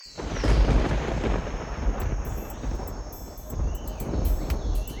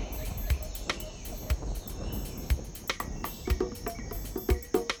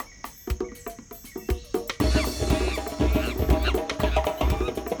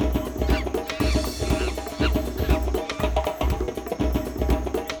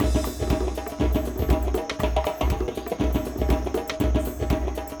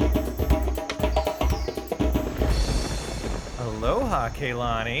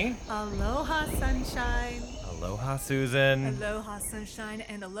Kaylani. Aloha, sunshine. Aloha, Susan. Aloha, sunshine,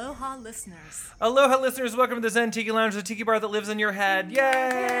 and aloha, listeners. Aloha, listeners. Welcome to the Zen Tiki Lounge, the tiki bar that lives in your head.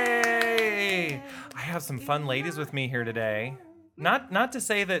 Yay! I have some fun ladies with me here today. Not to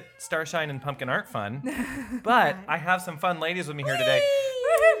say that Starshine and Pumpkin aren't fun, but I have some fun ladies with me here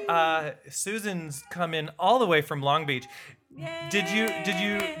today. Susan's come in all the way from Long Beach. Yay.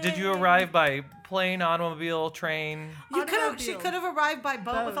 Did you arrive by plane, automobile, train? She could have arrived by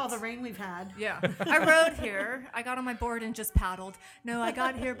boat with all the rain we've had. Yeah. I rode here. I got on my board and just paddled. No, I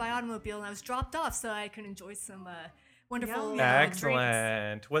got here by automobile and I was dropped off so I could enjoy some wonderful drinks.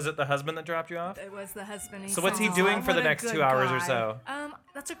 Excellent. Was it the husband that dropped you off? It was the husband. So what's he doing for the next 2 hours or so?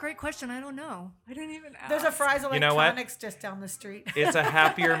 That's a great question. I don't know. I didn't even ask. There's a Fry's You know what? Electronics just down the street. It's a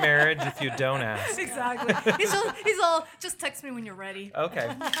happier marriage if you don't ask. Exactly. He's all, just text me when you're ready. Okay.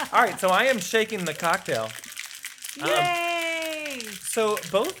 All right, so I am shaking the cocktail. Yay! So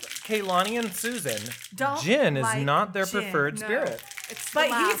both Kaylani and Susan, Don't gin is like not their gin. preferred No. spirit. It's But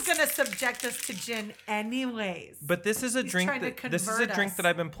the he's last. gonna subject us to gin anyways. But this is a He's drink trying to that convert us.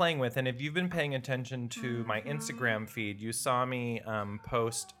 I've been playing with, and if you've been paying attention to my Instagram feed, you saw me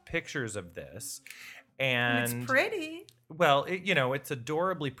post pictures of this, and it's pretty. Well, it's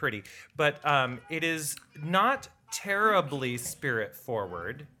adorably pretty, but it is not terribly spirit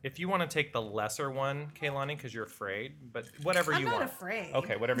forward. If you want to take the lesser one, Kaylani, because you're afraid, but whatever I'm you not want. afraid.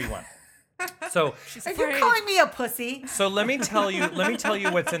 Okay, whatever you want. So She's Are you afraid. calling me a pussy? So let me tell you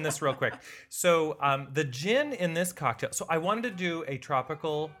what's in this real quick. So the gin in this cocktail. So I wanted to do a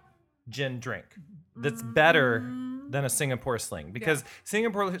tropical gin drink that's better than a Singapore Sling, because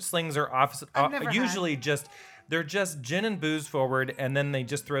Singapore Slings are I've never had. usually they're just gin and booze forward, and then they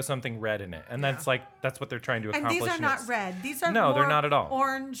just throw something red in it, and that's what they're trying to And accomplish. these are in not this. red. These are No, they're more not at all.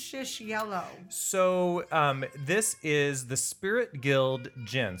 Orangish yellow. So this is the Spirit Guild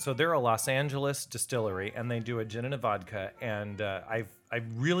Gin. So they're a Los Angeles distillery, and they do a gin and a vodka. And I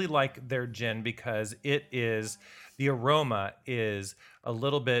really like their gin because the aroma is a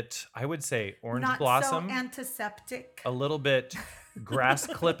little bit, I would say, orange Not blossom, so antiseptic. a little bit grass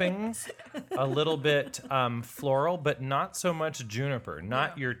clippings, a little bit floral, but not so much juniper.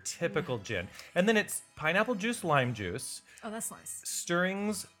 Not your typical gin. And then it's pineapple juice, lime juice, Oh, that's nice.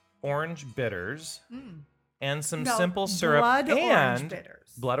 Stirring's orange bitters, and some No, simple syrup blood and orange bitters.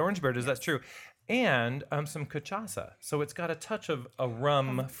 blood orange bitters. That's true, and some cachaça. So it's got a touch of a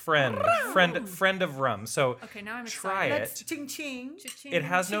rum friend of rum. So Okay, now I'm try excited. Let's it. ching ching. It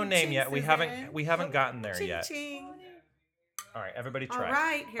has no ching, name ching, yet. We Susan. haven't gotten there Ching yet. ching. All right, everybody All try.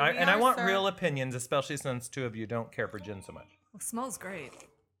 right, here we And I are, want sir. real opinions, especially since two of you don't care for gin so much. Well, smells great.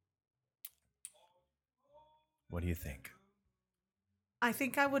 What do you think? I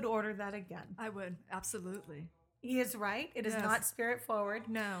think I would order that again. I would, absolutely. He is right. It is Yes. not spirit forward.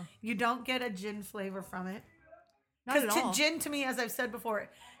 No, You don't get a gin flavor from it. not at Because all. gin, to me, as I've said before,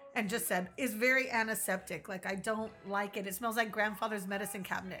 and just said, is very antiseptic. Like, I don't like it. It smells like grandfather's medicine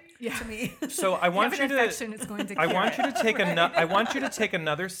cabinet Yeah. to me. So I want you an to. infection, it's going to I cure want you it. to take I want you to take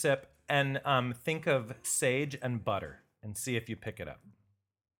another sip and think of sage and butter and see if you pick it up.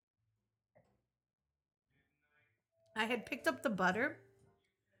 I had picked up the butter.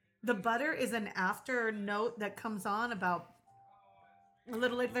 The butter is an after note that comes on about a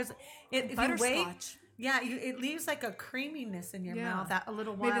little later. If you wait, Butterscotch. it leaves like a creaminess in your Yeah. mouth a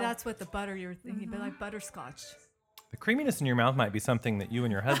little while. Maybe that's what the butter you're thinking, but like butterscotch. The creaminess in your mouth might be something that you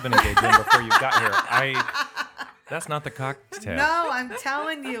and your husband engaged in before you got here. That's not the cocktail. No, I'm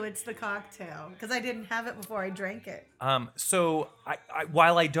telling you, it's the cocktail because I didn't have it before I drank it. So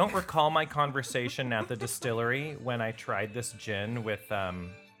while I don't recall my conversation at the distillery when I tried this gin with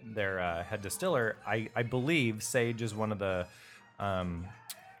their head distiller, I believe sage is one of the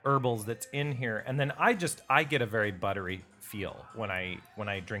herbals that's in here, and then I get a very buttery feel when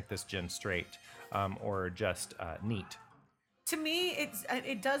I drink this gin straight or just neat. To me,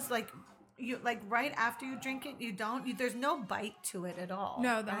 it does right after you drink it, there's no bite to it at all.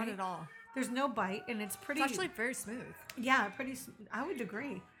 No, not right? at all. There's no bite, and it's pretty. It's actually very smooth. Yeah, I would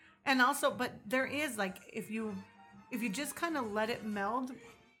agree. And also, but there is like if you just kind of let it meld,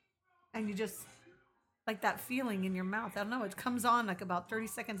 and you just like that feeling in your mouth. I don't know. It comes on like about 30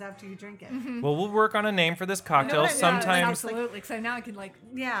 seconds after you drink it. Well, we'll work on a name for this cocktail. what I mean? Sometimes, Absolutely. So now I can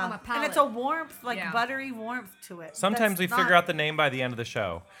Yeah, on my and palate. it's a warmth, like Yeah. buttery warmth to it. sometimes we That's figure not- out the name by the end of the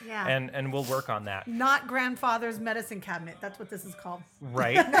show. Yeah. And we'll work on that. Not grandfather's medicine cabinet. That's what this is called.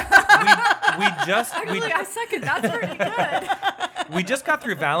 Right? we just Actually, I second. That's pretty good. we just got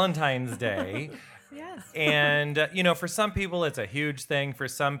through Valentine's Day. Yes. And, for some people, it's a huge thing. For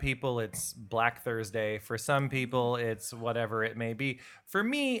some people, it's Black Thursday. For some people, it's whatever it may be. For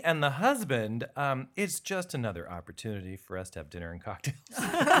me and the husband, it's just another opportunity for us to have dinner and cocktails.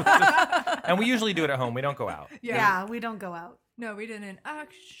 And we usually do it at home. We don't go out. Yeah, we don't go out. No, we didn't.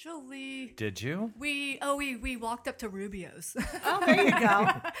 Actually, Did you? we walked up to Rubio's. Oh, there you go.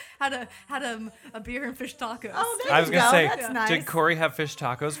 had a beer and fish tacos. Oh, there I was you going to go. say, That's nice. did Corey have fish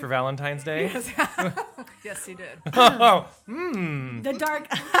tacos for Valentine's Day? Yes, he did. Oh, The dark,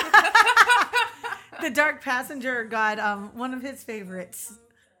 the dark passenger got one of his favorites,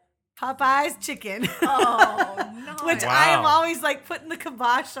 Popeye's chicken, Oh, no. which I am Wow. always like putting the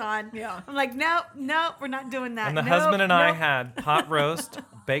kibosh on. Yeah. I'm like, nope, we're not doing that. And the Nope, husband and I nope. had pot roast,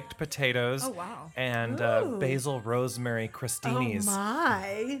 baked potatoes, Oh, wow. and Ooh. basil rosemary Oh crostinis.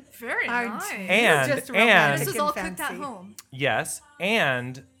 my! Very Our nice. tea And- is just and- romantic This is all and cooked at fancy. home. Yes,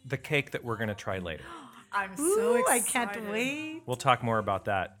 and the cake that we're going to try later. I'm so Ooh, I excited. can't wait. We'll talk more about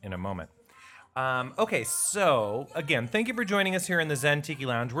that in a moment. Okay, so again, thank you for joining us here in the Zen Tiki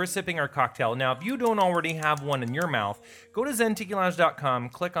Lounge. We're sipping our cocktail. Now, if you don't already have one in your mouth, go to zentikilounge.com,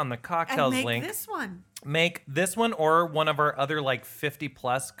 click on the And cocktails make link. this one. Make this one or one of our other like 50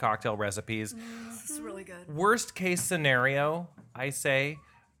 plus cocktail recipes. This is really good. Worst case scenario, I say,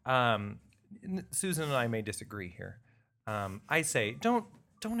 Susan and I may disagree here. I say don't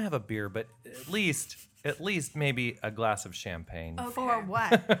have a beer, but at least maybe a glass of champagne For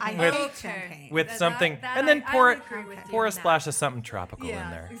what? I hate Okay. champagne. with That- something, that and then I pour would it, agree with you pour a on that. splash of something tropical Yeah,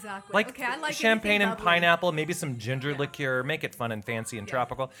 in there. exactly. Like, Okay, I like champagne anything and bubbly. pineapple, maybe some ginger liqueur, make it fun and fancy and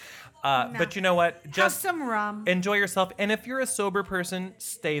tropical. But you know what? Have Just some rum. enjoy yourself. And if you're a sober person,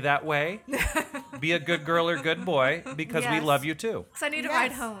 stay that way. Be a good girl or good boy because we Yes. love you too. Because I need Yes. a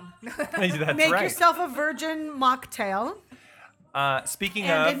ride home. That's Make right. yourself a virgin mocktail Speaking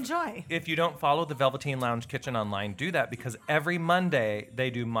and of, enjoy. if you don't follow the Velveteen Lounge Kitchen online, do that because every Monday they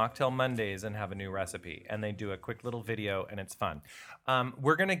do Mocktail Mondays and have a new recipe, and they do a quick little video, and it's fun.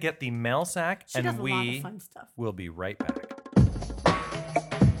 We're gonna get the mail sack, She and does a lot of we fun stuff. will be right back.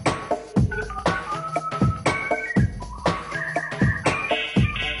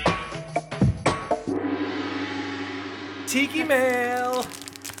 Tiki Mail.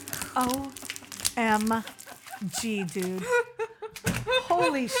 OMG, dude.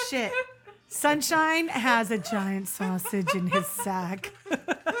 Holy shit. Sunshine has a giant sausage in his sack.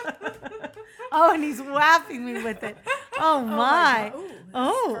 Oh, and he's whapping me with it. Oh my.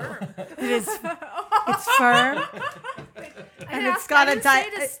 Oh, it is. It's firm. And it's got a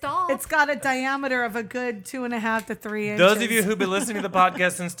it's got a diameter of a good 2.5 to 3 inches. Those of you who've been listening to the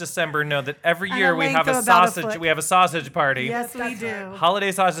podcast since December know that every And year a we length have a of about a sausage. foot. We have a sausage party. Yes, we do.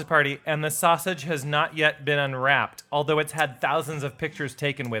 Holiday sausage party, and the sausage has not yet been unwrapped, although it's had thousands of pictures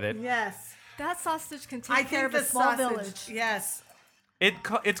taken with it. Yes. That sausage can I take care think of a the small sausage. village. Yes.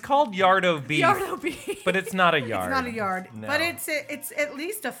 It's called yardo beef, Yardo beef. but it's not a yard. It's not a yard, No. but it's at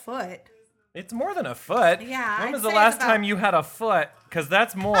least a foot. It's more than a foot. Yeah, When I'd was the say last it's time about- you had a foot? Because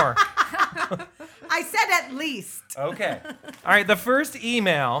that's more. I said at least. Okay. All right. The first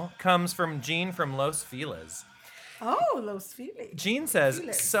email comes from Jean from Los Feliz. Oh, Los Feliz. Jean says,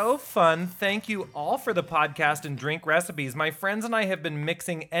 so fun. Thank you all for the podcast and drink recipes. My friends and I have been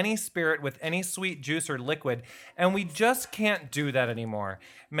mixing any spirit with any sweet juice or liquid, and we just can't do that anymore.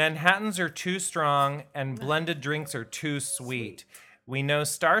 Manhattans are too strong, and blended drinks are too sweet. We know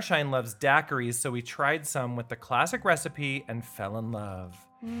Starshine loves daiquiris, so we tried some with the classic recipe and fell in love.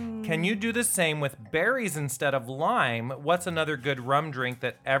 Can you do the same with berries instead of lime? What's another good rum drink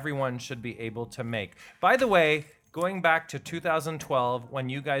that everyone should be able to make? By the way, going back to 2012 when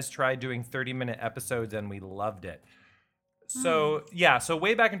you guys tried doing 30-minute episodes and we loved it. So so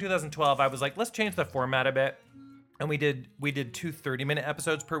way back in 2012, I was like, let's change the format a bit. And we did 2 30-minute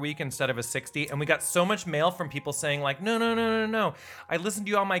episodes per week instead of a 60. And we got so much mail from people saying like, no. I listen to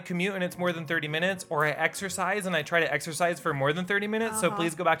you on my commute and it's more than 30 minutes. Or I exercise and I try to exercise for more than 30 minutes. So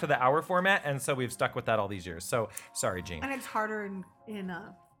please go back to the hour format. And so we've stuck with that all these years. So sorry, Jean. And it's harder in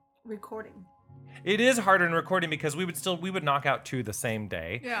recording. It is harder in recording because we would knock out 2 the same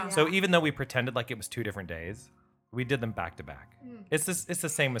day. Yeah. So even though we pretended like it was 2 different days, we did them back to back. It's the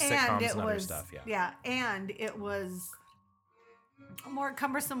same with sitcoms and other stuff. Yeah. And it was more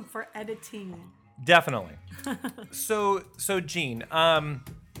cumbersome for editing. Definitely. So Jean,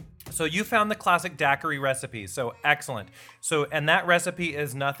 so you found the classic daiquiri recipe. So excellent. So and that recipe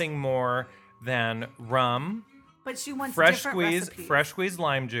is nothing more than rum, But she wants fresh different recipes. squeezed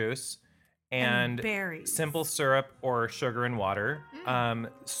lime juice, and berries. simple syrup or sugar and water,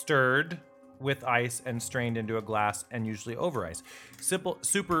 stirred with ice and strained into a glass, and usually over ice. Simple,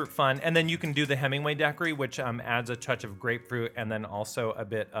 super fun. And then you can do the Hemingway daiquiri, which adds a touch of grapefruit and then also a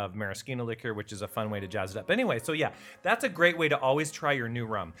bit of maraschino liqueur, which is a fun way to jazz it up. Anyway, so yeah, that's a great way to always try your new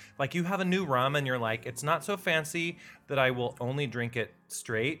rum. Like you have a new rum and you're like, it's not so fancy that I will only drink it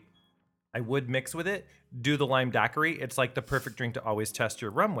straight. I would mix with it. Do the lime daiquiri. It's like the perfect drink to always test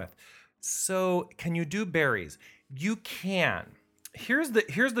your rum with. So can you do berries? You can. Here's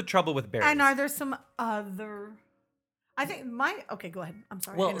the trouble with berries. And are there some other? I think okay. Go ahead. I'm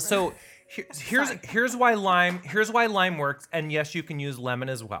sorry. Well, so here's why lime works, and yes, you can use lemon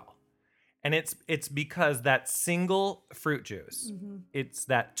as well. And it's because that single fruit juice, it's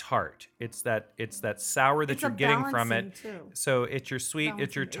that tart, it's that sour that It's you're a getting from it. balancing, too. So it's your sweet,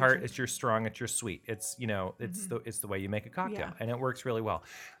 it's your Balancing tart, agent. it's your strong, it's your sweet. It's it's the way you make a cocktail, Yeah. and it works really well.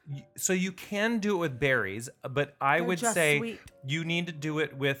 So you can do it with berries, but I They're would just say sweet. you need to do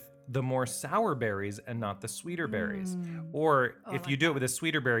it with the more sour berries and not the sweeter berries. Or if you do it with a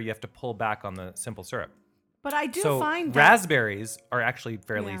sweeter berry, you have to pull back on the simple syrup. But I do So find that. raspberries are actually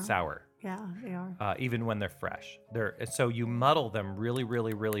fairly Yeah. sour, Yeah, they are. even when they're fresh. So you muddle them really,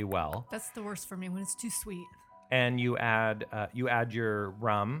 really, really well, That's the worst for me when it's too sweet. and you add your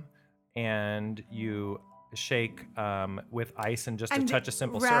rum, and you shake with ice and just a touch of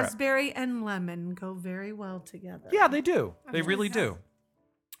simple syrup. raspberry and lemon go very well together. Yeah, they do. They really do.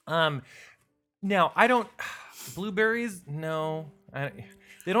 Now I don't. Blueberries, no.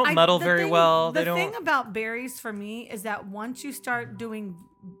 They don't muddle very well. They The don't. thing about berries for me is that once you start doing,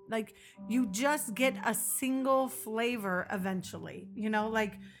 like, you just get a single flavor eventually. You know,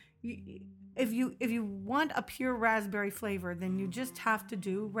 like, if you want a pure raspberry flavor, then you just have to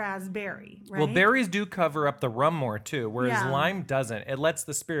do raspberry. Right? Well, berries do cover up the rum more too, whereas Yeah. lime doesn't. It lets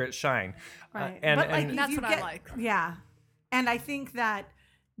the spirit shine. Right. And, But, like, and if That's you what I like. Yeah, and I think that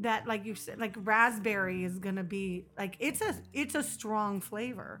like you said, like raspberry is gonna be like it's a strong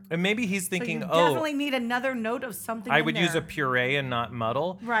flavor. and maybe he's So thinking, you oh, definitely need another note of something. I in would use a there. puree and not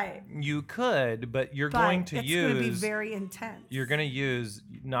muddle. Right. You could, but you're But going to it's going to be use very intense. you're going to use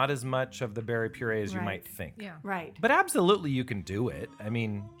not as much of the berry puree as you Right. might think. Yeah. Right. But absolutely you can do it. I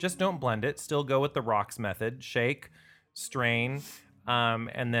mean, just don't blend it. Still go with the rocks method. Shake, strain,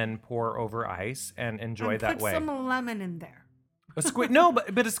 and then pour over ice and enjoy and that put way. some lemon in there. No,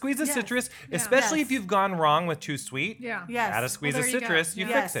 but a squeeze of Yes. citrus, especially if Yes. you've gone wrong with too sweet. Yeah. Yes. Add a squeeze Well, of there you go. citrus, you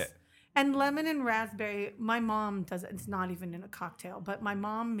Yeah. fix it. And lemon and raspberry, my mom does it. It's not even in a cocktail, but my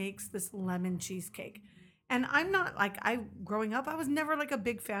mom makes this lemon cheesecake. And I'm not like, growing up, I was never like a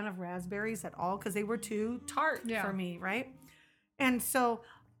big fan of raspberries at all because they were too tart Yeah. for me, right? And so,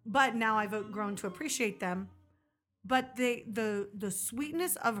 but now I've grown to appreciate them. But the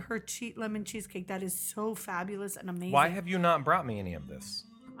sweetness of her lemon cheesecake, that is so fabulous and amazing. Why have you not brought me any of this?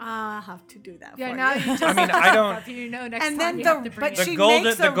 I'll have to do that Yeah, for now you. you just I mean, I don't. if you know next And time then you the- have to bring but it. The she golden,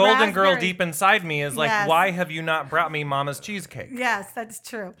 makes the a golden girl raspberry- deep inside me is like, Yes. why have you not brought me Mama's cheesecake? Yes, that's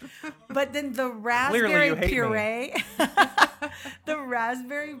true. But then the Clearly raspberry you hate me. puree, the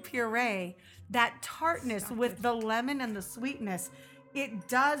raspberry puree, that tartness with the lemon and the sweetness, it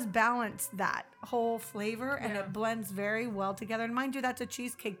does balance that whole flavor and Yeah. it blends very well together. And mind you, that's a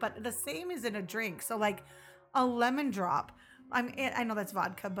cheesecake, but the same is in a drink. So like a lemon drop, I know that's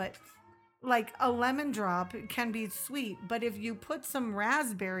vodka, but like a lemon drop can be sweet. But if you put some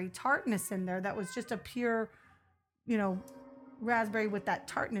raspberry tartness in there, that was just a pure, raspberry with that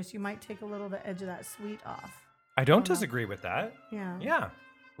tartness, you might take a little of the edge of that sweet off. I don't disagree with that. Yeah. Yeah.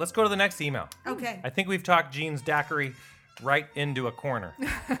 Let's go to the next email. Okay. I think we've talked Jean's daiquiri right into a corner.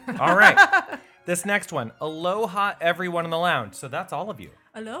 All right. This next one. Aloha, everyone in the lounge. So that's all of you.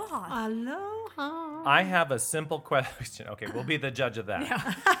 Aloha. Aloha. I have a simple question. Okay, we'll be the judge of that.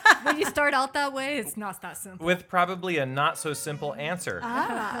 When you start out that way, it's not that simple. With probably a not so simple answer.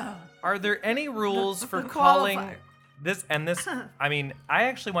 Ah. Are there any rules for the calling qualifier. this? I mean, I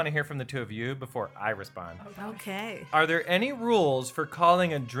actually want to hear from the two of you before I respond. Okay. Are there any rules for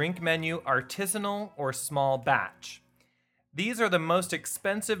calling a drink menu artisanal or small batch? These are the most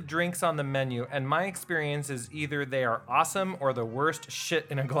expensive drinks on the menu, and my experience is either they are awesome or the worst shit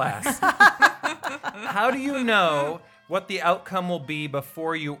in a glass. How do you know what the outcome will be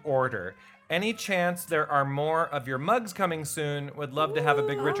before you order? Any chance there are more of your mugs coming soon? Would love to have a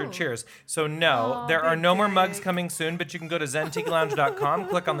Big Richard cheers. So no, Aw, there are Big no more mugs Dick. coming soon, but you can go to zentiquelounge.com,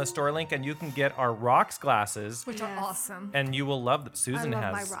 click on the store link, and you can get our rocks glasses. Which Yes. are awesome. And you will love them. Susan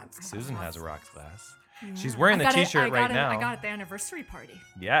love my has rocks Susan glass. has a rocks glass. She's wearing the T-shirt right now. I got it at the anniversary party.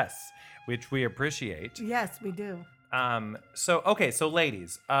 Yes, which we appreciate. Yes, we do. So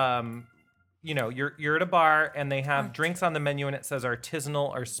ladies, you're at a bar and they have drinks on the menu and it says artisanal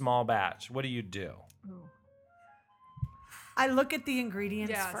or small batch. What do you do? I look at the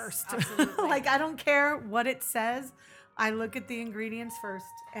ingredients Yes, first. absolutely. Like, I don't care what it says. I look at the ingredients first.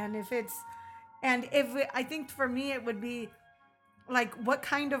 And I think for me, it would be like, what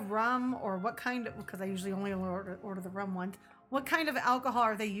kind of rum or what kind of, because I usually only order the rum ones. What kind of alcohol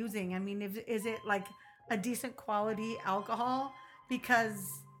are they using? I mean, is it like a decent quality alcohol? Because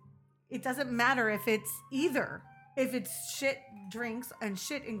it doesn't matter if it's either. If it's shit drinks and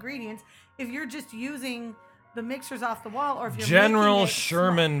shit ingredients, if you're just using the mixers off the wall, or if you're General making it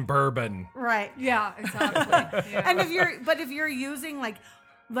Sherman bourbon. right? Yeah, exactly. Yeah. And if you're using like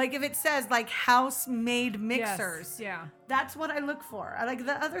if it says like house made Yes, mixers, yeah. that's what I look for. I like,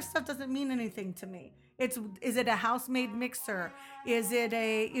 the other stuff doesn't mean anything to me. Is it a house made mixer? Is it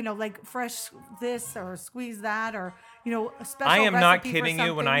a like fresh this or squeeze that, or a special I am not recipe for kidding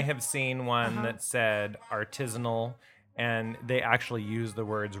you when I something? have seen one that said artisanal and they actually use the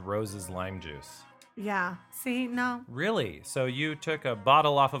words Rose's lime juice. Yeah. See, no. Really? So you took a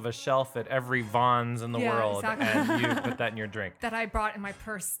bottle off of a shelf at every Vaughn's in the Yeah, world exactly. and you put that in your drink. That I brought in my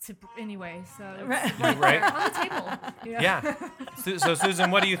purse anyway, so it's Right. Right? on the table. Yeah. So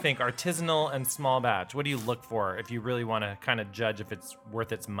Susan, what do you think? Artisanal and small batch. What do you look for if you really want to kind of judge if it's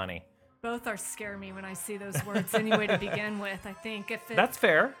worth its money? Both are scare me when I see those words anyway to begin with. I think if That's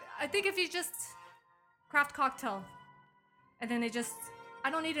fair. you just craft cocktail, and then I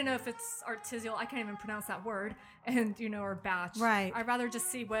don't need to know if it's artisanal. I can't even pronounce that word, and or batch. Right. I'd rather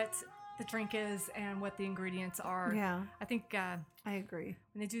just see what the drink is and what the ingredients are. Yeah. I think I agree.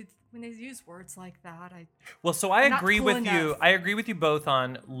 when they use words like that, Well, so I Not agree cool with you. enough. I agree with you both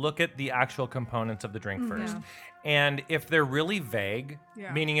on look at the actual components of the drink first. Yeah. And if they're really vague,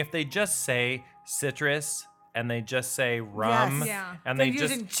 Yeah. meaning if they just say citrus and they just say rum Yes. Yeah. and They're they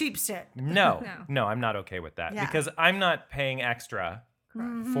just using cheap shit. no, No. no, I'm not okay with that Yeah. because I'm not paying extra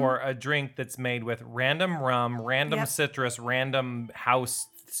for a drink that's made with random rum, random Yep. citrus, random house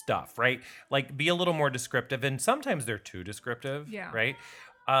stuff, right? Like be a little more descriptive, and sometimes they're too descriptive, Yeah. right?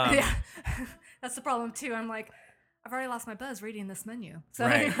 yeah, that's the problem too. I'm like, I've already lost my buzz reading this menu. So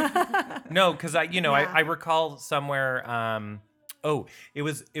Right. No, because I Yeah. recall somewhere. It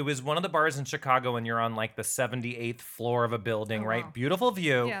was one of the bars in Chicago, and you're on like the 78th floor of a building, Oh, right? wow. Beautiful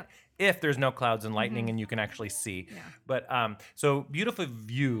view. Yeah. If there's no clouds and lightning, and you can actually see. Yeah. But so beautiful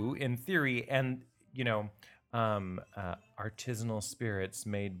view in theory, and artisanal spirits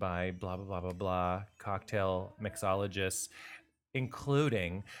made by blah blah blah blah blah cocktail mixologists,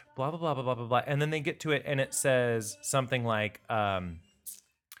 including blah blah blah blah blah blah blah, and then they get to it, and it says something like.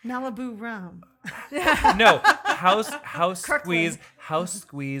 Malibu rum. No, house Kirkland.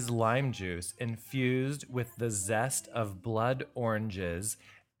 squeeze lime juice infused with the zest of blood oranges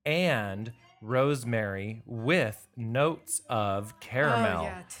and rosemary with notes of caramel. Oh,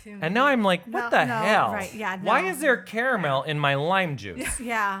 yeah, too And now I'm like, what No, the no, hell? right, yeah, Why no. is there caramel in my lime juice?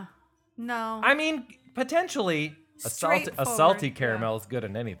 Yeah. No. I mean, potentially a salty Straightforward, caramel is good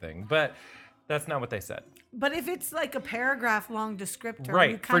in anything, but that's not what they said. But if it's like a paragraph long descriptor,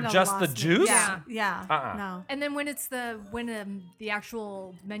 Right, you for kinda just the lost me. juice? Yeah. Uh-uh. No. And then when the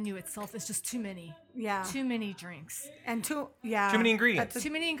actual menu itself is just too many Yeah. drinks, And too Too many ingredients. that's a-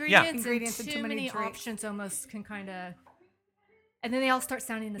 too many ingredients, Ingredients and and too too many many drinks. options almost can kind of, and then they all start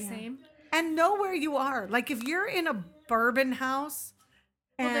sounding the same. and know where you are. Like if you're in a bourbon house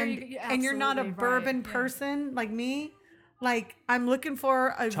Well, there and, you go. Yeah, and you're not a absolutely, bourbon right, yeah. person like me, like I'm looking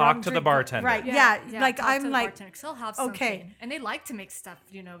for a Talk rum to the drink- bartender. Right. Yeah. Like talk to I'm the like, bartender, 'cause they'll have something, okay. and they like to make stuff,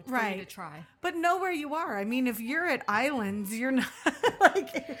 for you Right. to try. but know where you are. I mean, if you're at Islands, you're not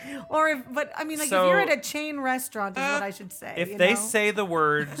like, but I mean, like So- if you're at a chain restaurant, is what I should say. If you they know? say the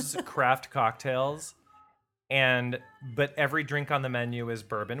words craft cocktails but every drink on the menu is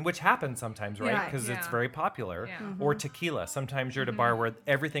bourbon, which happens sometimes, right? Yeah. Because it's Yeah. very popular. Yeah. Or tequila. Sometimes you're at a bar where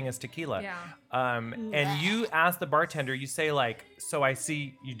everything is tequila. Yeah. And you ask the bartender, you say like, so I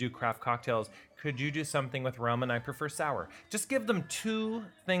see you do craft cocktails. Could you do something with rum? And I prefer sour. Just give them two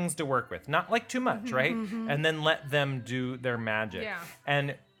things to work with, not like too much, right? And then let them do their magic. Yeah.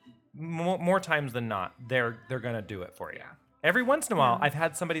 And more times than not, they're gonna do it for you. Yeah. Every once in a while, I've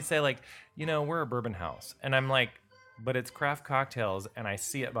had somebody say like, we're a bourbon house, and I'm like, but it's craft cocktails, and I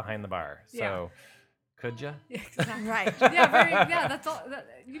see it behind the bar. So, Yeah. could you? Exactly. right. Yeah, that's all.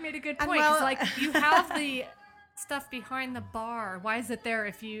 You made a good And point. 'Cause, well- like you have the stuff behind the bar. Why is it there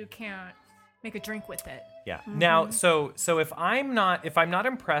if you can't make a drink with it? Yeah. Now, so if I'm not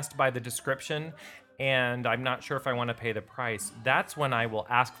impressed by the description, and I'm not sure if I want to pay the price, that's when I will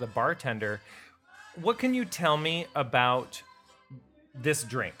ask the bartender, what can you tell me about this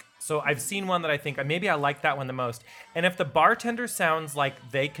drink? So I've seen one that I think maybe I like that one the most. And if the bartender sounds like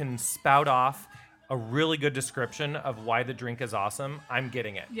they can spout off a really good description of why the drink is awesome, I'm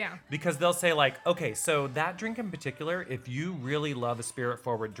getting it. Yeah. Because they'll say like, okay, so that drink in particular, if you really love a spirit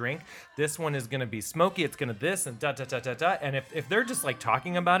forward drink, this one is gonna be smoky, it's gonna this and da da da da da. And if they're just like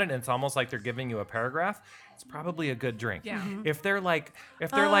talking about it and it's almost like they're giving you a paragraph, it's probably a good drink. Yeah. If they're like, well,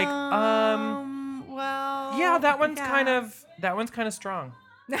 yeah, that one's kind of strong.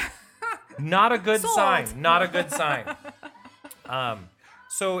 Not a good sign. Not a good sign.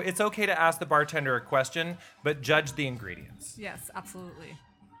 So it's okay to ask the bartender a question, but judge the ingredients. Yes, absolutely.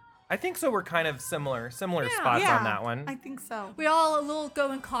 I think so. We're kind of similar spots yeah, on that one. I think so. We all a little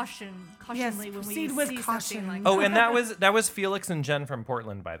go in cautionly when we proceed with see caution. something like Oh, that. and that was Felix and Jen from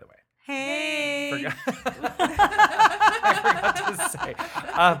Portland, by the way. Hey. I forgot to say.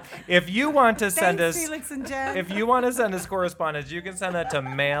 If you want to send Thanks, us, Felix and Jen. if you want to send us correspondence, you can send that to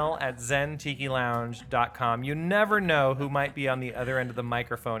mail@zentikilounge.com. You never know who might be on the other end of the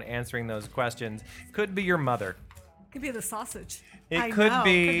microphone answering those questions. Could be your mother. Could be the sausage. It could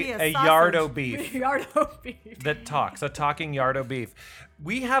be a yardo beef Yardo beef. that talks, a talking yardo beef.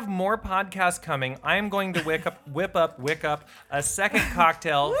 We have more podcasts coming. I am going to whip up a second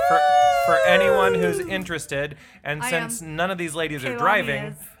cocktail for anyone who's interested. And I since am. none of these ladies are Kehlani driving,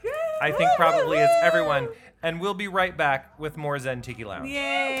 is. I think probably it's everyone. And we'll be right back with more Zen Tiki Lounge.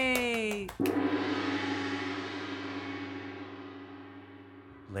 Yay.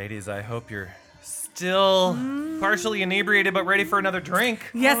 Ladies, I hope you're still partially inebriated but ready for another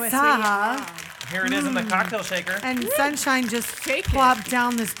drink. Yes, Oh, I see. sir. Here it is in the cocktail shaker. And Sunshine just Shake it. plopped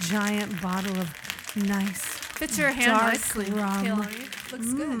down this giant bottle of nice. Fits your hand Dark nicely. rum. Kehlani.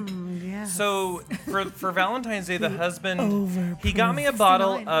 Looks good. Yeah. So for Valentine's Day, the husband, he got me a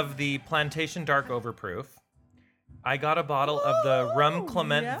bottle 69. of the Plantation Dark Overproof. I got a bottle of the Rum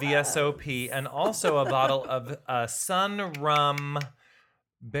Clement VSOP and also a bottle of Sun Rum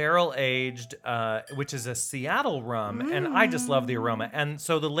barrel aged, which is a Seattle rum, and I just love the aroma. And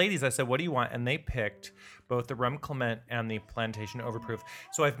so the ladies, I said, "What do you want?" And they picked both the Rum Clement and the Plantation Overproof.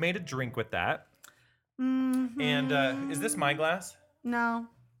 So I've made a drink with that. And is this my glass? No,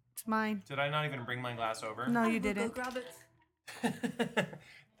 it's mine. Did I not even bring my glass over? No, you Go didn't. grab it.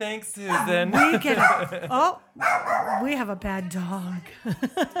 Thanks, Susan. We get it. Oh, we have a bad dog.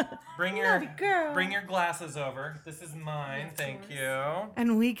 Bring Naughty girl. bring your glasses over. This is mine. Thank you.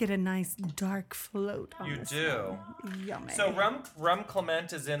 And we get a nice dark float on You this do. one. Yummy. So Rum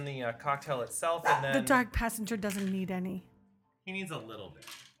Clement is in the cocktail itself, and then the dark passenger doesn't need any. he needs a little bit.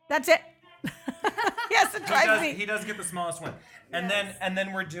 That's it. Yes, it drives me. He does get the smallest one, and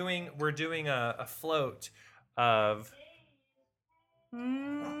then we're doing a float of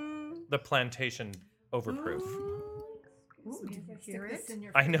the Plantation Overproof. Ooh, did you hear Stick this it? in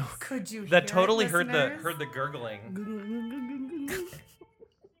your I know. Could you hear That it, totally heard listeners? the gurgling.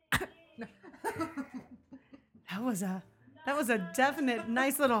 That was a definite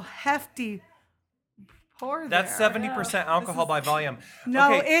nice little hefty pour That's there. 70% alcohol by volume.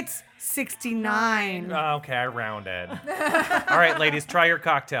 No, Okay. it's 69. Okay, I rounded. All right, ladies, try your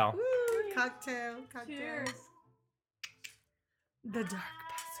cocktail. Ooh, cocktail. Cheers. The dark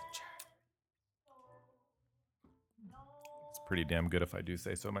passenger. It's pretty damn good if I do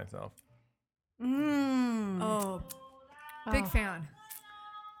say so myself. Mmm. Oh, big Oh. fan.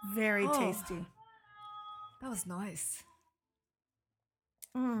 Very Oh. tasty. That was nice.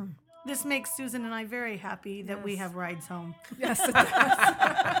 Mm. This makes Susan and I very happy that we Yes. have rides home. Yes, it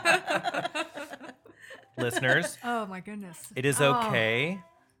does. Listeners, Oh my goodness. it is Oh. okay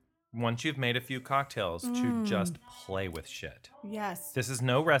once you've made a few cocktails to just play with shit. Yes. This is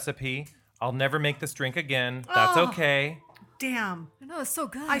no recipe. I'll never make this drink again. That's Oh. okay. Damn. I know it's so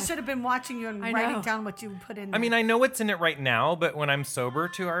good. I should have been watching you and I writing know. down what you put in there. I mean, I know what's in it right now, but when I'm sober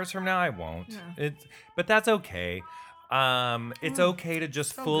 2 hours from now, I won't. Yeah. But that's okay. It's okay to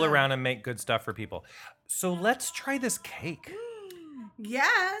just So fool good. around and make good stuff for people. So let's try this cake.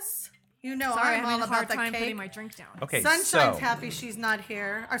 Yes. You know, Sorry, I'm I'm having all a hard about the time cake. putting my drink down. Okay, Sunshine's so happy she's not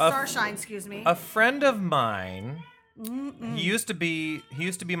here. Or Starshine, excuse me. a friend of mine, he used to be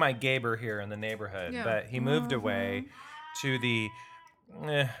my Gaber here in the neighborhood, Yeah. but he moved away to the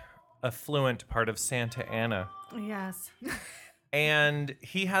affluent part of Santa Ana. Yes. And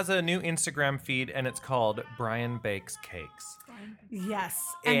he has a new Instagram feed, and it's called Brian Bakes Cakes. Yes.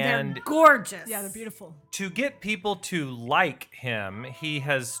 And they're And- gorgeous. Yeah, they're beautiful. To get people to like him, he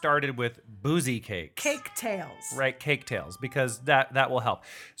has started with boozy cakes. Cake tails. Right, cake tails, because that will help.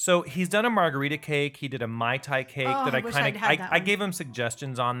 So he's done a margarita cake. He did a Mai Tai cake Oh, that I I wish kind I'd of had that I one. gave him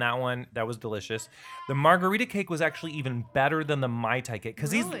suggestions on that one. That was delicious. The margarita cake was actually even better than the Mai Tai cake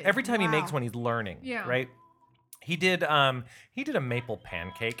because he's Really? every time he Wow. makes one, he's learning. Yeah. Right. He did a maple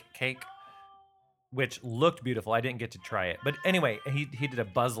pancake cake, which looked beautiful. I didn't get to try it, but anyway, he did a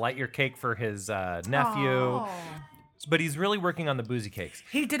Buzz Lightyear cake for his nephew. Oh. But he's really working on the boozy cakes.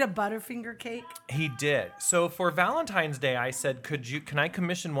 He did a Butterfinger cake. He did. So for Valentine's Day, I said, can I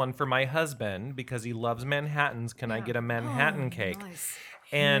commission one for my husband because he loves Manhattans? Can I get a Manhattan cake? Nice.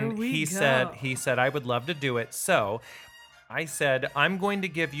 And Here we he go. said I would love to do it. So I said, I'm going to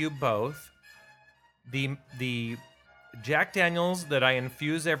give you both the Jack Daniels that I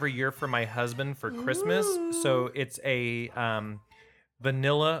infuse every year for my husband for Christmas. So it's a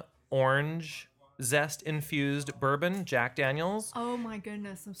vanilla orange zest infused bourbon, Jack Daniels. Oh my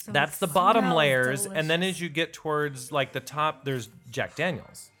goodness, I'm so That's the excited. bottom Smells layers, and then delicious. as you get towards like the top, there's Jack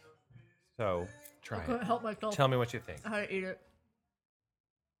Daniels. So try I couldn't it. help myself. Tell me what you think. How to eat it.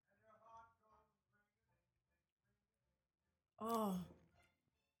 Oh.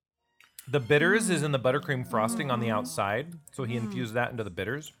 The bitters is in the buttercream frosting on the outside, so he infused that into the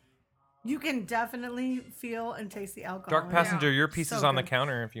bitters. You can definitely feel and taste the alcohol. Dark in it. Passenger, your piece So is on the good.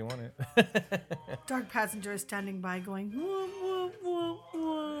 counter if you want it. Dark Passenger is standing by going, whoa, whoa, whoa,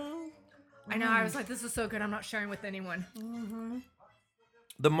 whoa. I know. I was like, this is so good. I'm not sharing with anyone.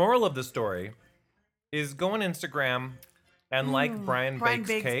 The moral of the story is go on Instagram and like Brian Brian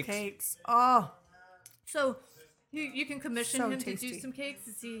Bakes Bakes Cakes. Oh, So, you can commission So him to do tasty. some cakes.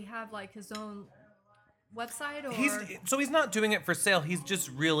 Does he have like his own website or He's not doing it for sale. He's just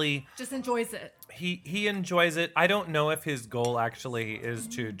really just enjoys it? he enjoys it. I don't know if his goal actually is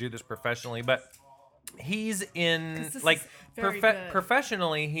to do this professionally, but he's in 'Cause this like is very good.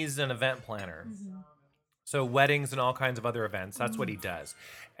 professionally he's an event planner. So weddings and all kinds of other events, that's what he does.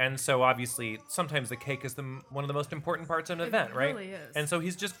 And so obviously sometimes the cake is one of the most important parts of an event, right? really is. And so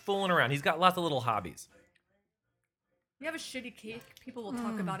he's just fooling around. He's got lots of little hobbies. You have a shitty cake, people will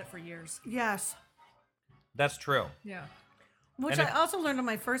talk about it for years. yes. That's true. Yeah. Which And I if- also learned on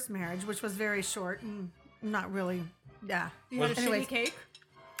my first marriage, which was very short and not really, yeah. You had a Anyways. shitty cake?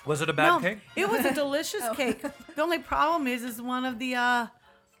 Was it a bad No, cake? it was a delicious cake. The only problem is one of the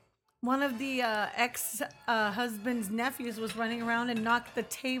ex husband's nephews was running around and knocked the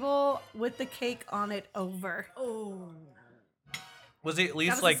table with the cake on it over. Oh. Was he at That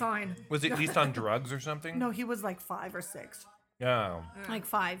least was a like sign. was he at least on drugs or something? No, he was like 5 or 6, Oh, like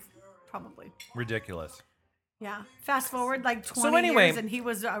 5, probably. ridiculous. Yeah. Fast forward like 20 anyway- years, and he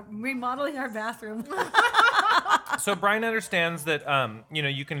was remodeling our bathroom. So Brian understands that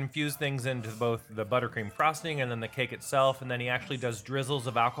you can infuse things into both the buttercream frosting and then the cake itself, and then he actually does drizzles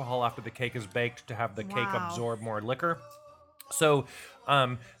of alcohol after the cake is baked to have the cake Wow. absorb more liquor. So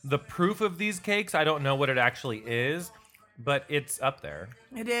the proof of these cakes, I don't know what it actually is, but it's up there.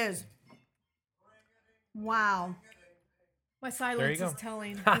 It is. Wow. My you silence go. is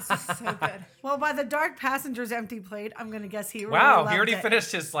telling. This is so good. Well, by the Dark Passenger's empty plate, I'm gonna guess he really Wow, loved he already it.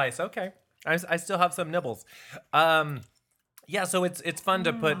 finished his slice. Okay, I still have some nibbles. Yeah, so it's fun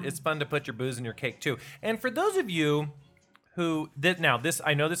to put your booze in your cake too. And for those of you who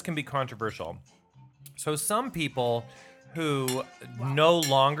I know this can be controversial. So some people who no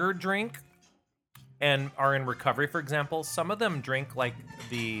longer drink and are in recovery, for example, some of them drink like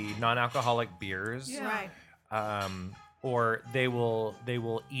the non-alcoholic beers. Yeah. Right. Or they will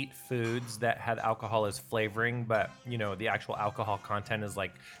eat foods that had alcohol as flavoring, but the actual alcohol content is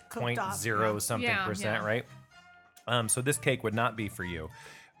like Cooked off, 0 yeah. something Yeah, percent, yeah. right? So this cake would not be for you.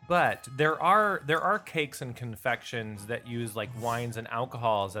 But there are cakes and confections that use like wines and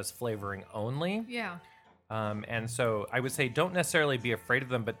alcohols as flavoring only. Yeah. And so I would say don't necessarily be afraid of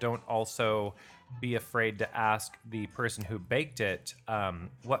them, but don't also be afraid to ask the person who baked it,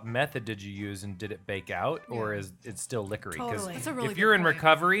 what method did you use and did it bake out, or Yeah. is it still liquory? Totally. That's a really if good you're in point.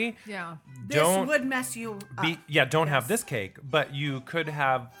 recovery, Yeah. This don't would mess you up. don't have Yes. this cake, but you could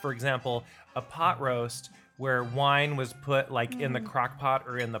have, for example, a pot roast where wine was put like in the crock pot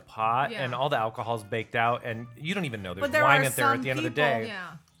or in the pot, Yeah. and all the alcohol's baked out, and you don't even know there's But there wine are in there at some the end of the people- day.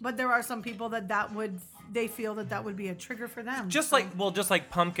 Yeah. But there are some people they feel that would be a trigger for them. Just So- like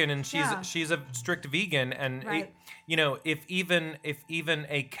Pumpkin, and Yeah. she's a strict vegan, and Right. if even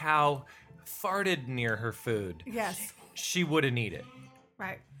a cow farted near her food, Yes. she wouldn't eat it.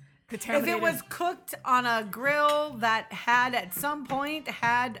 Right. If it Contaminated. was cooked on a grill that had at some point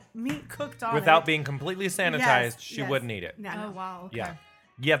had meat cooked on Without it, being completely sanitized, yes, she yes. wouldn't eat it. No, Oh no. wow. Okay. Yeah.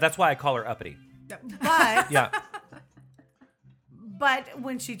 Yeah, that's why I call her uppity. But Yeah. but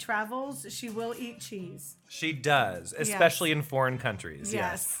when she travels, she will eat cheese. She does, especially in foreign countries.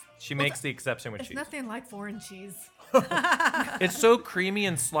 Yes. She makes the exception with It's cheese. nothing like foreign cheese. It's so creamy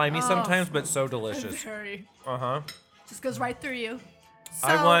and slimy Oh. sometimes, but so delicious. Very. Uh-huh. Just goes right through you.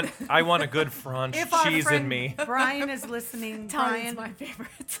 I want a good French If our cheese friend in me. Brian is listening, Italian's Brian, my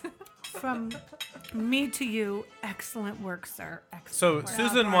favorite. from me to you, excellent work, sir. Excellent So work.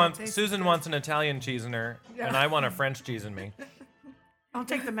 Susan Brian, wants tastes Susan wants an Italian cheese in her, and I want a French cheese in me. I'll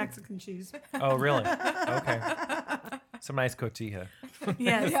take the Mexican cheese. Oh, really? Okay. Some nice cotija.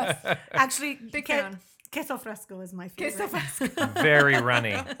 Yes. Actually, Big fan. queso fresco is my favorite. Queso fresco. Very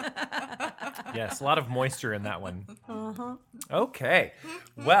runny. Yes, a lot of moisture in that one. Uh-huh. Okay.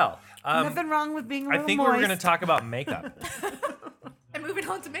 Well, Nothing wrong with being a I little think moist. we're going to talk about makeup. And moving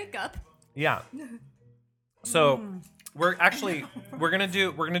on to makeup. Yeah. So we're gonna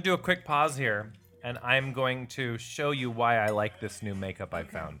do a quick pause here, and I'm going to show you why I like this new makeup I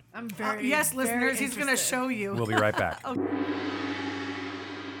found. I'm very Yes, very listeners, he's going to interested. show you. We'll be right back.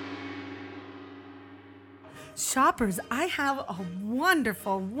 Shoppers, I have a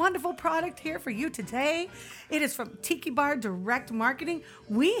wonderful, wonderful product here for you today. It is from Tiki Bar Direct Marketing.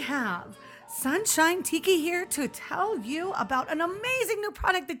 We have Sunshine Tiki here to tell you about an amazing new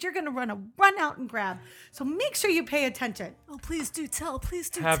product that you're going to run out and grab. So make sure you pay attention. Oh, please do tell. Please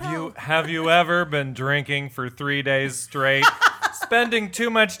do Have tell. you ever been drinking for 3 days straight, spending too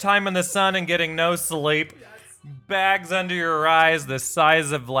much time in the sun and getting no sleep, bags under your eyes the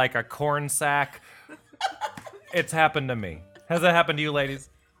size of like a corn sack? It's happened to me. Has that happened to you, ladies?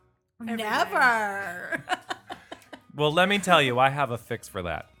 Never. Well, let me tell you, I have a fix for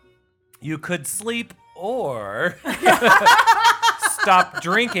that. You could sleep or stop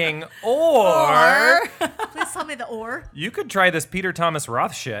drinking or Please tell me the or. you could try this Peter Thomas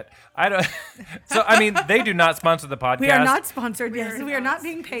Roth shit. I don't. So I mean, they do not sponsor the podcast. We are not sponsored. Yes, are we are not. not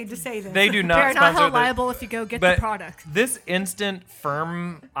being paid to say this. They do They not are not sponsor held the. liable if you go get But the product. this instant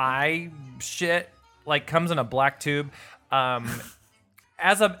firm eye shit like comes in a black tube.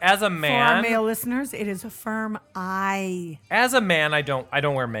 As a For our man, male listeners, it is a firm eye. as a man, I don't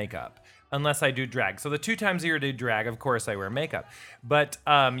wear makeup unless I do drag. So the 2 times a year I do drag, of course I wear makeup. But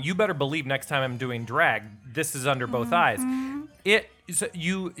you better believe next time I'm doing drag, this is under both eyes. So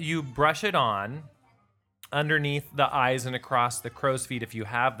you brush it on underneath the eyes and across the crow's feet if you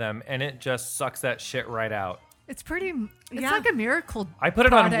have them, and it just sucks that shit right out. It's pretty. It's Yeah. like a miracle. I put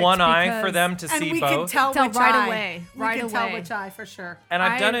it on product one eye for because- them to And see we can both. tell Tell which right eye. away, We right can tell away. which eye for sure. And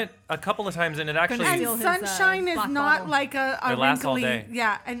I've I- done it a couple of times, and it actually. Gonna And steal his, sunshine is black not bottle. like a It lasts all wrinkly. day.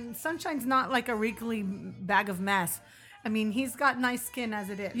 Yeah, and sunshine's not like a wrinkly bag of mess. I mean, he's got nice skin as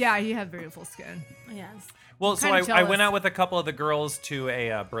it is. Yeah, you have beautiful skin. Yes. Well, so kinda I went jealous. out with a couple of the girls to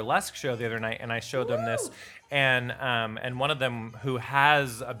a burlesque show the other night, and I showed them this, and one of them who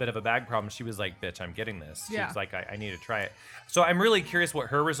has a bit of a bag problem, she was like, "Bitch, I'm getting this." She Yeah. was like, I need to try it." So I'm really curious what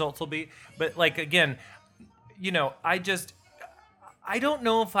her results will be. But like again, you know, I don't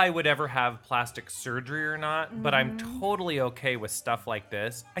know if I would ever have plastic surgery or not, but I'm totally okay with stuff like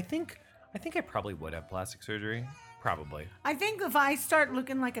this. I think I probably would have plastic surgery, probably. I think if I start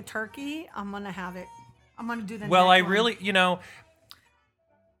looking like a turkey, I'm gonna have it. I'm gonna do the. Well, neck I one. really, you know,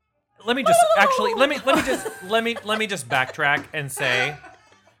 let me just actually let me just backtrack and say,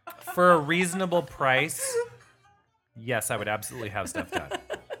 for a reasonable price, yes, I would absolutely have stuff done.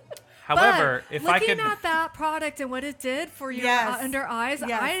 However, But if I looking could, at that product and what it did for your Yes. under eyes,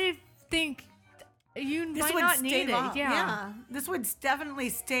 Yes. I think you This might would not need stave it. off. Yeah. This would definitely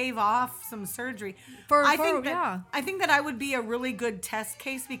stave off some surgery. For- I for- think that yeah. I think that I would be a really good test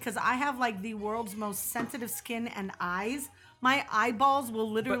case because I have like the world's most sensitive skin and eyes. My eyeballs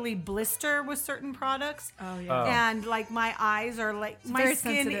will literally blister with certain products. Oh yeah. And like my eyes are like my very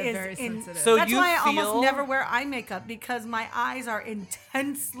skin sensitive, is very in. sensitive. So that's you why I feel- almost never wear eye makeup because my eyes are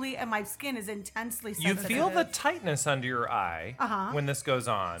intensely and my skin is intensely you sensitive. feel the tightness under your eye Uh-huh. when this goes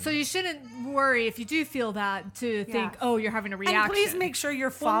on. So you shouldn't worry if you do feel that to think, oh, you're having a reaction. And please make sure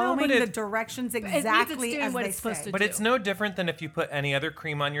you're Well, no, following but the it- directions means it's exactly doing as what they it's supposed say. to But do. it's no different than if you put any other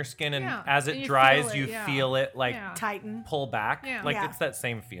cream on your skin, and Yeah, as and it you dries, feel it, you yeah. feel it like Yeah. Tighten. pull back. Yeah. Like Yeah. it's that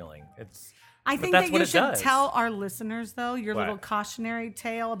same feeling. I but think that's that what you it should does. tell our listeners though your What? little cautionary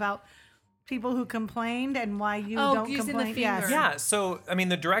tale about people who complained and why you Oh, don't using the complain. Yes. finger. Yeah, so I mean,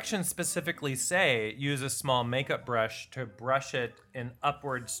 the directions specifically say use a small makeup brush to brush it in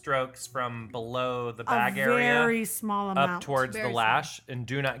upward strokes from below the bag a area very small amount. up towards Very the lash, and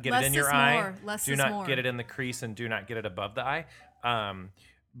do not get Less it in your is eye. more. Less do is not more. get it in the crease, and do not get it above the eye.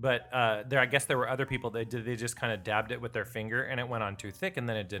 But I guess there were other people that they just kind of dabbed it with their finger, and it went on too thick, and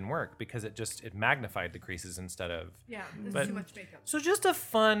then it didn't work because it magnified the creases instead of. Yeah, this But- is too much makeup. So just a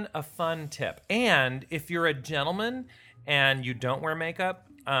fun tip. And if you're a gentleman and you don't wear makeup,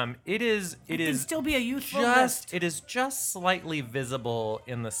 it Can is still be a youthful just list. it is just slightly visible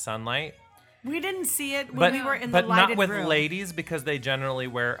in the sunlight. We didn't see it when But we were in but the lighted not with room. ladies because they generally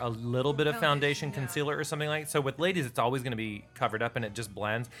wear a little bit of foundation, yeah. concealer, or something like. So with ladies, it's always going to be covered up and it just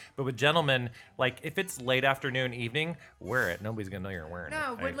blends. But with gentlemen, like if it's late afternoon, evening, wear it. Nobody's going to know you're wearing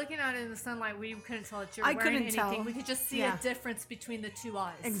No, it. we're right? looking at it in the sunlight. We couldn't tell that you're I wearing couldn't anything. tell. We could just see Yeah. a difference between the two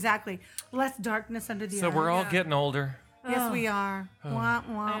eyes. Exactly. Less darkness under the So eyes. we're all Yeah. getting older. Yes, we are. Wah, wah, I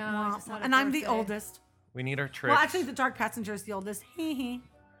know, I wah, just wah. had a And I'm the birthday. oldest. We need our tricks. Well, actually, the dark passenger is the oldest. Hee hee.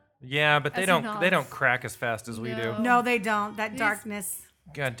 Yeah, but they As don't he they don't nods. crack as fast as we do. No. No, they don't. That He's- darkness.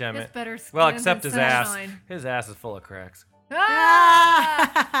 God damn It's it. better Well, skin except than his ass. sunshine. His ass is full of cracks.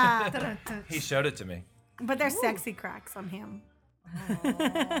 Ah! Dun-dun-dun. He showed it to me. But they're sexy cracks on him. Oh,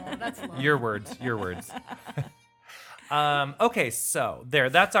 that's love. Your words. Your words. Okay, so